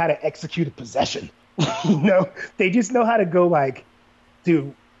know how to execute a possession. They just know how to go like,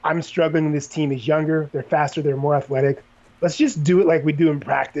 dude, I'm struggling. This team is younger. They're faster. They're more athletic. Let's just do it like we do in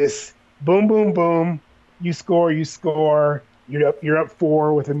practice. Boom, boom, boom. You score. You're up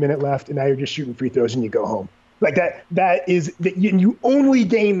 4 with a minute left, and now you're just shooting free throws and you go home. Like that is you only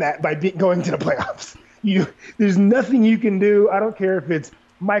gain that by going to the playoffs. There's nothing you can do. I don't care if it's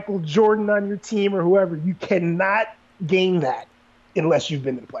Michael Jordan on your team or whoever. You cannot gain that unless you've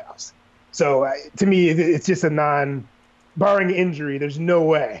been to the playoffs. So to me, it's just barring injury, there's no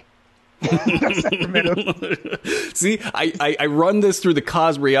way. See, I run this through the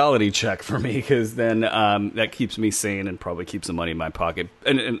cause reality check for me because then that keeps me sane and probably keeps the money in my pocket.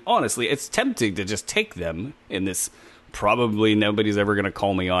 And honestly, it's tempting to just take them in this probably nobody's ever going to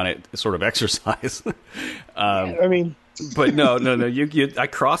call me on it sort of exercise. But no. I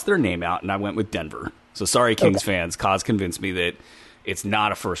crossed their name out and I went with Denver. So sorry, Kings fans. Cause convinced me that it's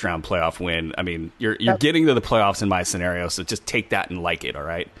not a first round playoff win. I mean, you're getting to the playoffs in my scenario, so just take that and like it. All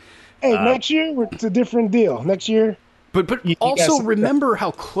right. Hey, next year it's a different deal. Next year, but also remember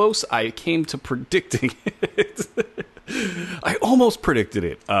how close I came to predicting it. I almost predicted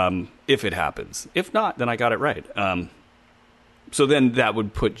it. If it happens, if not, then I got it right. So then that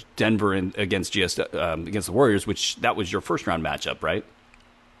would put Denver in against against the Warriors, which that was your first round matchup, right?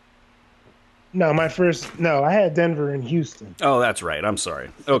 No, I had Denver and Houston. Oh, that's right. I'm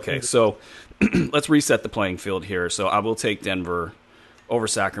sorry. Okay, so let's reset the playing field here. So I will take Denver over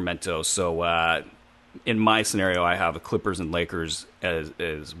Sacramento. So in my scenario, I have the Clippers and Lakers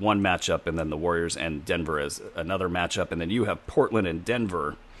as one matchup, and then the Warriors and Denver as another matchup, and then you have Portland and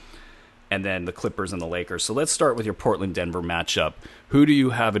Denver, and then the Clippers and the Lakers. So let's start with your Portland-Denver matchup. Who do you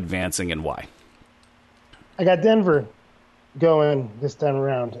have advancing and why? I got Denver going this time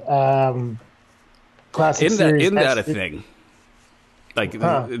around. Classic series. Isn't that a thing? Like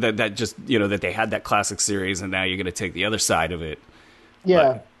that just that they had that classic series, and now you're going to take the other side of it.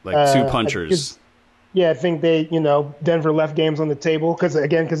 Yeah, like two punchers. I think they, Denver left games on the table because of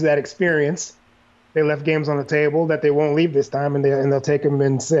that experience. They left games on the table that they won't leave this time, and they'll take them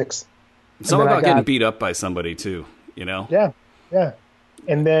in 6. It's all about getting beat up by somebody too, Yeah.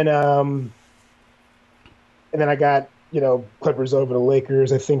 And then I got Clippers over the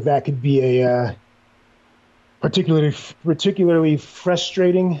Lakers. I think that could be a particularly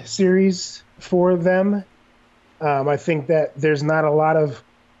frustrating series for them. I think that there's not a lot of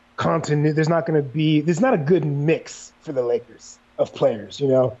continuity. There's not a good mix for the Lakers of players.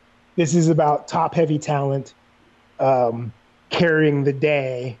 This is about top-heavy talent carrying the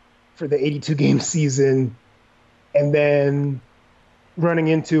day for the 82-game season, and then running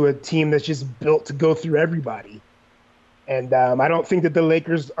into a team that's just built to go through everybody. And I don't think that the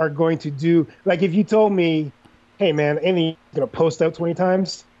Lakers are going to do – like if you told me, hey, man, Anthony's going to post out 20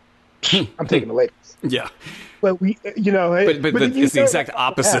 times, I'm taking the Lakers. Yeah. But but it's the exact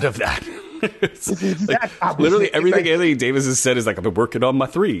opposite of that. It's the exact opposite. Literally everything Anthony Davis has said is like, I've been working on my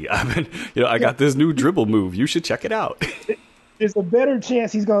 3. I got this new dribble move. You should check it out. There's a better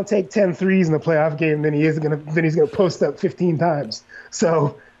chance he's going to take 10 threes in the playoff game than he's going to post up 15 times.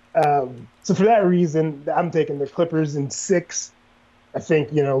 So for that reason, I'm taking the Clippers in 6. I think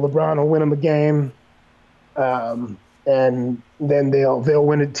LeBron will win them a game, and then they'll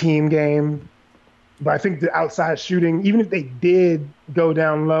win a team game. But I think the outside shooting, even if they did go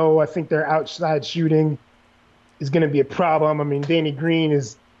down low, I think their outside shooting is going to be a problem. I mean, Danny Green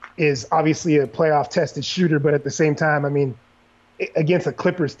is obviously a playoff-tested shooter, but at the same time, I mean, against a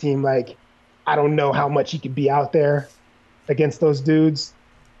Clippers team, like, I don't know how much he could be out there against those dudes.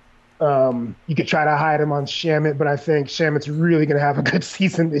 You could try to hide him on Shamit, but I think Shamit's really going to have a good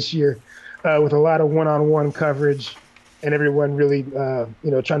season this year with a lot of one-on-one coverage and everyone really,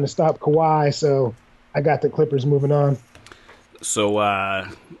 trying to stop Kawhi. So I got the Clippers moving on. So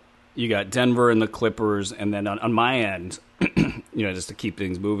you got Denver and the Clippers, and then on my end, just to keep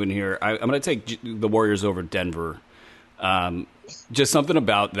things moving here, I'm going to take the Warriors over Denver. Just something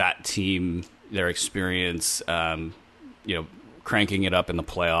about that team, their experience, cranking it up in the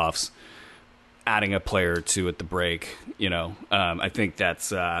playoffs, adding a player or two at the break. I think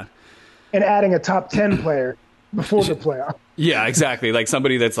that's and adding a top 10 player before the playoff. Yeah, exactly. Like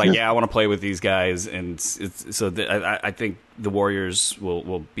somebody that's like, yeah, I want to play with these guys, and I think the Warriors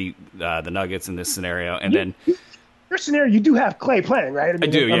will beat the Nuggets in this scenario, and then. Your scenario, you do have Clay playing, right? I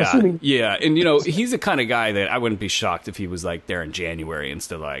do, yeah. And, he's the kind of guy that I wouldn't be shocked if he was, like, there in January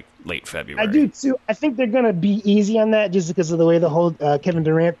instead of, like, late February. I do, too. I think they're going to be easy on that just because of the way the whole Kevin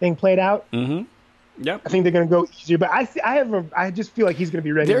Durant thing played out. Mm-hmm. Yep. I think they're going to go easier. But I just feel like he's going to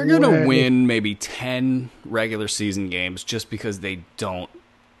be ready. They're going to win maybe 10 regular season games just because they don't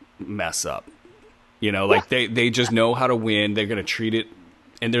mess up. They just know how to win. They're going to treat it.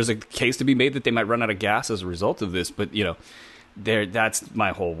 And there's a case to be made that they might run out of gas as a result of this. But, that's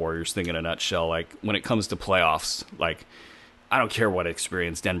my whole Warriors thing in a nutshell. Like, when it comes to playoffs, like, I don't care what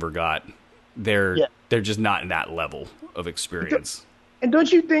experience Denver got. They're just not in that level of experience. And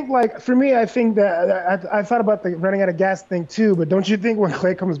don't you think, like, for me, I think that I thought about the running out of gas thing, too. But don't you think when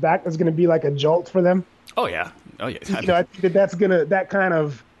Clay comes back, that's going to be like a jolt for them? Oh, yeah. I think that's going to, that kind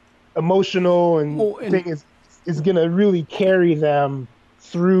of emotional thing is going to really carry them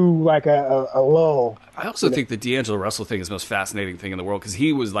through like a lull. I also think the D'Angelo Russell thing is the most fascinating thing in the world because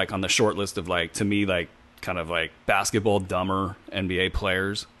he was like on the short list of like, to me, like kind of like basketball dumber NBA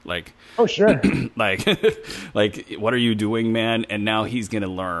players. Like, oh sure, like what are you doing, man? And now he's gonna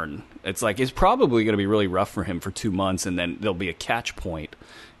learn. It's like it's probably gonna be really rough for him for 2 months, and then there'll be a catch point,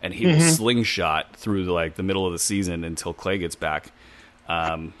 and he will slingshot through like the middle of the season until Clay gets back.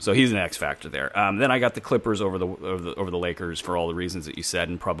 So he's an X factor there. Then I got the Clippers over the Lakers for all the reasons that you said,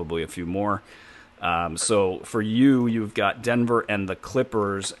 and probably a few more. So for you've got Denver and the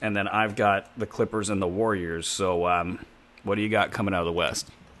Clippers, and then I've got the Clippers and the Warriors. So what do you got coming out of the West?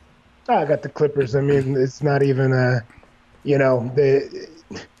 I got the Clippers. I mean, it's not even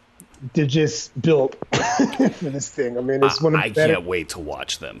they're just built for this thing. I mean, it's one of the better. I can't wait to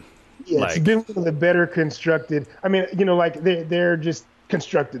watch them. Yeah, it's been one of the better constructed. I mean, they're just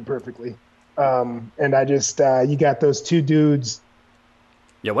constructed perfectly. And I just you got those two dudes.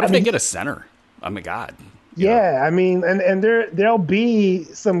 Yeah, what if they get a center? Oh my God. Yeah, I mean, and there'll be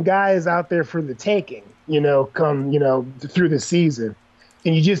some guys out there for the taking, come, through the season.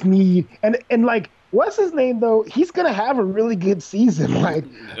 And you just need and like what's his name though? He's gonna have a really good season. Like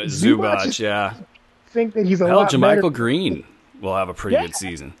Zubac, yeah. I think that he's a lot Jermichael better. Green will have a pretty good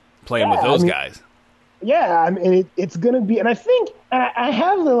season playing with those guys. Yeah, I mean it's gonna be, and I think I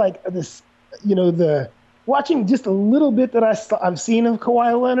have the watching just a little bit that I've seen of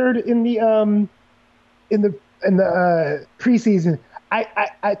Kawhi Leonard in the preseason.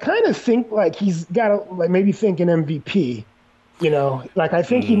 I kind of think like he's got to like maybe think an MVP. Like I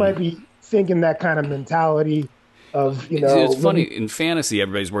think he might be thinking that kind of mentality of It's funny in fantasy,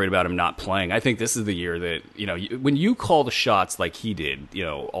 everybody's worried about him not playing. I think this is the year that when you call the shots like he did,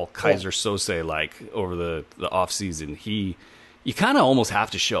 all Kaiser Sose like over the off season, you kind of almost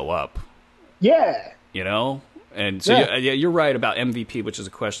have to show up. Yeah. And so you're right about MVP, which is a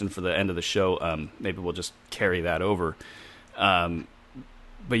question for the end of the show. Maybe we'll just carry that over.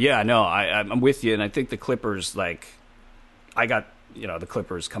 But yeah, no, I'm with you, and I think the Clippers, like, I got the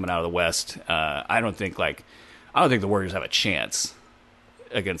Clippers coming out of the West. I don't think the Warriors have a chance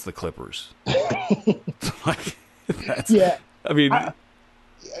against the Clippers. Yeah, I mean.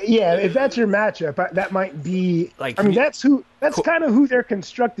 If that's your matchup, that might be like. I mean, that's kind of who they're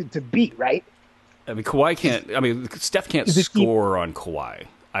constructed to beat, right? I mean, Kawhi can't. I mean, Steph can't score on Kawhi.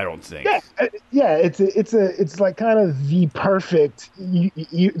 I don't think. Yeah. It's like kind of the perfect.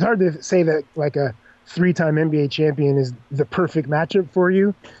 It's hard to say that like a 3-time NBA champion is the perfect matchup for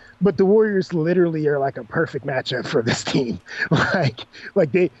you, but the Warriors literally are like a perfect matchup for this team.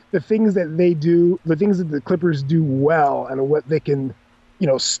 like the things that they do, the things that the Clippers do well, and what they can.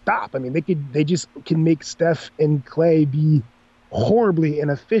 Stop. I mean, they just can make Steph and Clay be horribly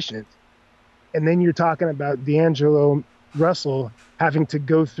inefficient. And then you're talking about D'Angelo Russell having to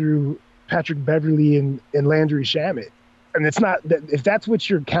go through Patrick Beverley and Landry Shamet. And it's not that if that's what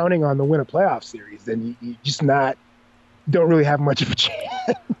you're counting on to win a playoff series, then you just don't really have much of a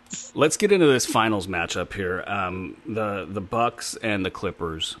chance. Let's get into this finals matchup here. The Bucks and the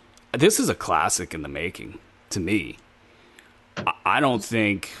Clippers. this is a classic in the making to me. I don't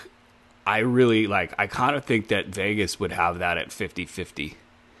think I really like. I kind of think that Vegas would have that at 50-50,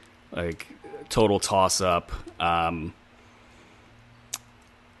 like total toss up. I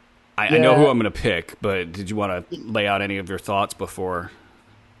know who I'm going to pick, but did you want to lay out any of your thoughts before?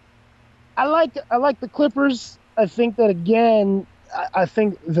 I like the Clippers. I think that again. I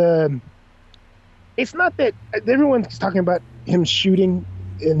think it's not that everyone's talking about him shooting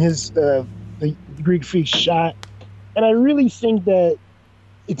in his the Greek Freak shot, and I really think that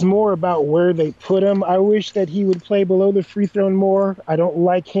it's more about where they put him. I wish that he would play below the free throw more. I don't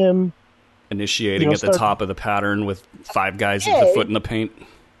like him initiating at the top of the pattern with 5 guys at the foot in the paint.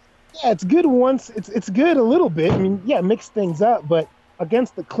 Yeah, it's good once. It's good a little bit. I mean, yeah, mix things up, but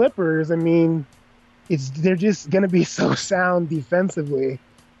against the Clippers, I mean, they're just going to be so sound defensively,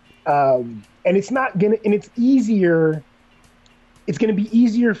 and it's not gonna. And it's easier. It's going to be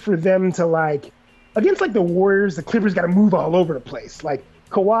easier for them to like against like the Warriors. The Clippers got to move all over the place. Like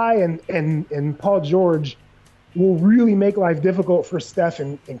Kawhi and Paul George will really make life difficult for Steph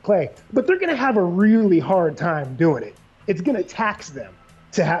and Clay, but they're going to have a really hard time doing it. It's going to tax them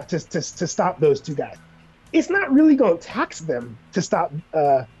to have to stop those 2 guys. It's not really going to tax them to stop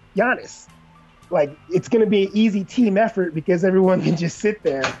Giannis. Like, it's going to be an easy team effort because everyone can just sit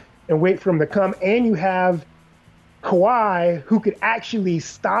there and wait for him to come. And you have Kawhi, who could actually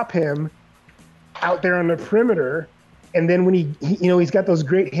stop him out there on the perimeter. And then when he's got those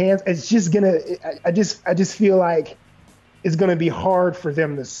great hands, it's just going to – I just feel like it's going to be hard for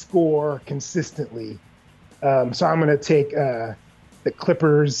them to score consistently. So I'm going to take the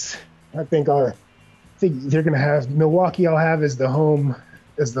Clippers. I think they're going to have Milwaukee. I'll have as the home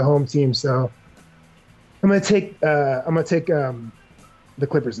team. So I'm going to take the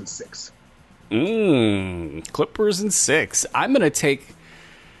Clippers in 6. Clippers in 6. I'm going to take.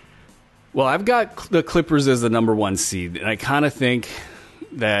 Well, I've got the Clippers as the number 1 seed, and I kind of think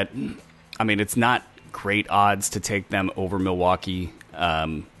that. I mean, it's not great odds to take them over Milwaukee.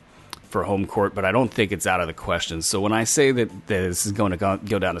 For home court, but I don't think it's out of the question. So when I say that this is going to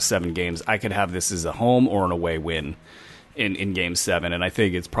go down to 7 games, I could have this as a home or an away win in Game 7, and I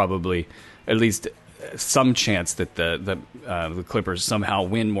think it's probably at least some chance that the Clippers somehow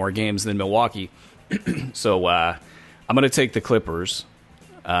win more games than Milwaukee. So I'm going to take the Clippers.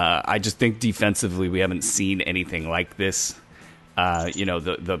 I just think defensively we haven't seen anything like this.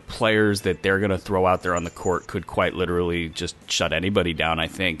 The players that they're going to throw out there on the court could quite literally just shut anybody down, I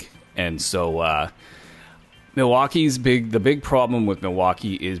think. And so the big problem with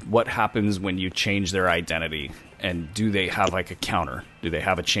Milwaukee is what happens when you change their identity. And do they have like a counter? Do they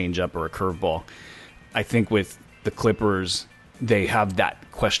have a changeup or a curveball? I think with the Clippers, they have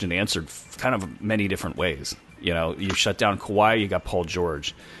that question answered kind of many different ways. You shut down Kawhi, you got Paul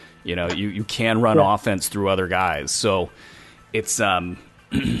George. You can run offense through other guys. So it's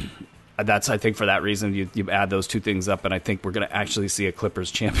that's, I think, for that reason, you add those 2 things up, and I think we're going to actually see a Clippers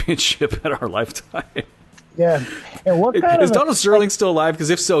championship in our lifetime. Yeah. And what kind is Donald Sterling still alive?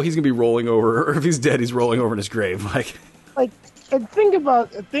 Because if so, he's going to be rolling over, or if he's dead, he's rolling over in his grave. And think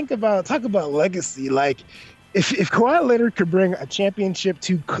about talk about legacy. Like, if Kawhi Leonard could bring a championship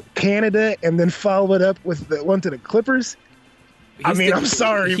to Canada and then follow it up with the one to the Clippers, I'm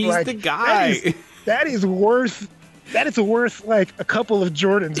sorry, he's the guy. That is worth like a couple of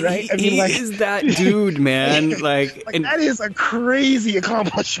Jordans, right? He is that dude, man. That is a crazy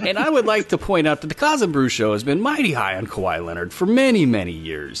accomplishment. And I would like to point out that the Cos and Brew Show has been mighty high on Kawhi Leonard for many, many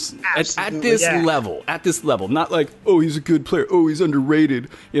years. At this level, not like, oh, he's a good player, oh, he's underrated.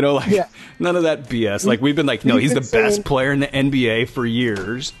 None of that BS. Like, we've been like, no, he's the best player in the NBA for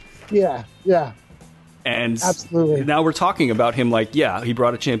years. Yeah. And absolutely. Now we're talking about him like, yeah, he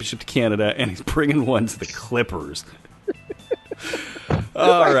brought a championship to Canada, and he's bringing one to the Clippers.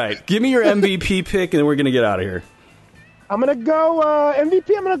 All right. Give me your MVP pick, and then we're going to get out of here. I'm going to go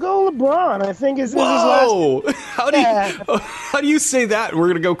MVP. I'm going to go LeBron. I think is his last. How do you say that? We're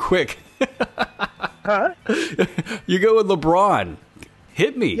going to go quick. Huh? You go with LeBron.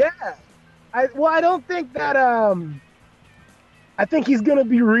 Hit me. Yeah. I don't think that. I think he's going to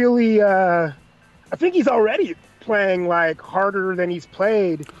be really. I think he's already playing like harder than he's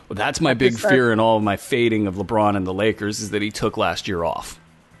played. Well, that's my big fear in all of my fading of LeBron and the Lakers is that he took last year off.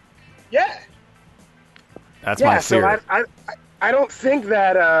 Yeah. That's my fear. So I don't think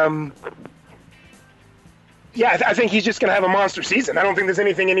that. I think he's just going to have a monster season. I don't think there's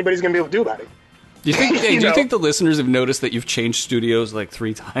anything anybody's going to be able to do about it. Do you think? Do you think the listeners have noticed that you've changed studios like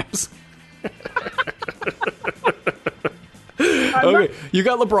 3 times? Okay, you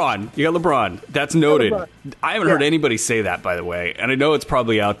got LeBron. You got LeBron. That's noted. LeBron. I haven't heard anybody say that, by the way. And I know it's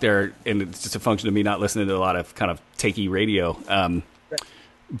probably out there, and it's just a function of me not listening to a lot of kind of takey radio.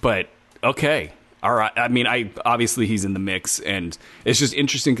 But, okay. All right. I mean, obviously he's in the mix, and it's just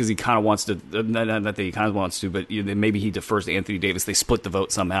interesting because he kind of wants to, not that he kind of wants to, but maybe he defers to Anthony Davis. They split the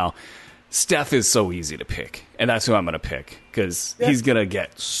vote somehow. Steph is so easy to pick, and that's who I'm going to pick because he's going to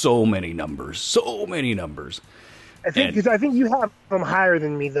get so many numbers. I think you have him higher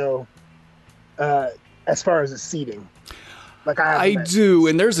than me, though, as far as the seeding. Like I do,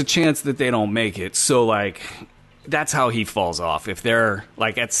 and there's a chance that they don't make it. So, like, that's how he falls off. If they're,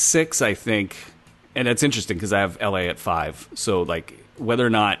 like, at 6, I think, and it's interesting because I have LA at 5. So, like, whether or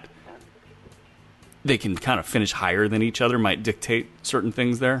not they can kind of finish higher than each other might dictate certain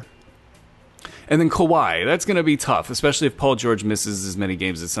things there. And then Kawhi, that's going to be tough, especially if Paul George misses as many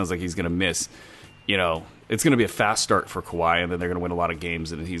games. It sounds like he's going to miss. You know, it's going to be a fast start for Kawhi, and then they're going to win a lot of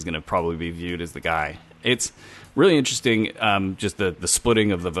games, and he's going to probably be viewed as the guy. It's really interesting, just the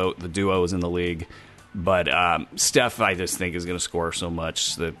splitting of the vote, the duos in the league. But Steph, I just think, is going to score so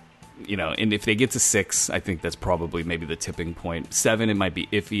much that, you know, and if they get to 6, I think that's probably maybe the tipping point. 7, it might be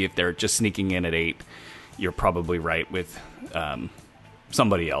iffy. If they're just sneaking in at 8, you're probably right with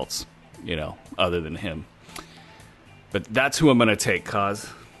somebody else, you know, other than him. But that's who I'm going to take, Kaz.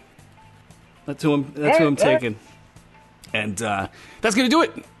 That's who I'm taking. And that's going to do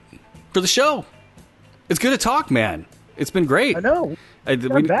it for the show. It's good to talk, man. It's been great. I know.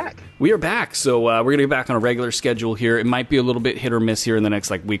 We're back. We are back. So we're going to be back on a regular schedule here. It might be a little bit hit or miss here in the next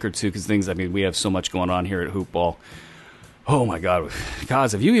week or two because we have so much going on here at Hoop Ball. Oh, my God.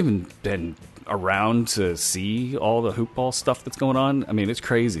 Guys, have you even been around to see all the Hoop Ball stuff that's going on? I mean, it's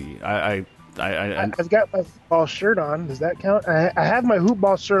crazy. I've got my Hoop Ball shirt on. Does that count? I have my Hoop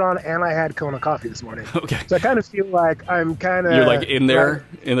Ball shirt on, and I had Kona coffee this morning. Okay. So I kind of feel like I'm kind of... You're like in there,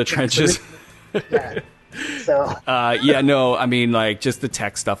 in the trenches? Yeah. So I mean, like, just the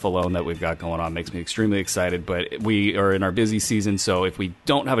tech stuff alone that we've got going on makes me extremely excited. But we are in our busy season, so if we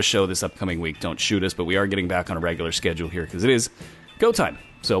don't have a show this upcoming week, don't shoot us. But we are getting back on a regular schedule here because it is go time.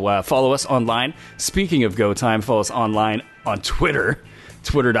 So follow us online. Speaking of go time, follow us online on Twitter,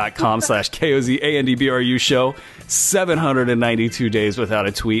 twitter.com/KOZANDBRU show. 792 days without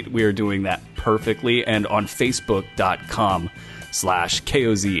a tweet. We are doing that perfectly. And on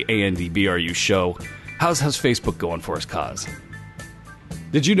Facebook.com/KOZANDBRU show. How's Facebook going for us, Kaz?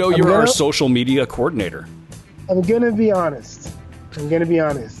 Did you know you're our social media coordinator? I'm going to be honest.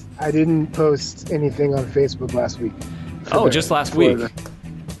 I didn't post anything on Facebook last week. Just last week?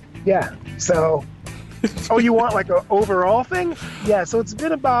 Yeah. So, you want like an overall thing? Yeah, so it's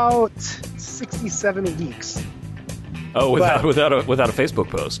been about 60, 70 weeks. Oh, without a Facebook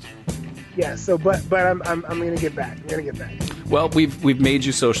post. Yeah, so but I'm going to get back. Well, we've made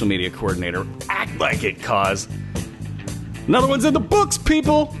you social media coordinator. Act like it, Kaz. Another one's in the books,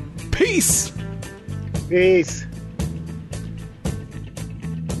 people. Peace. Peace.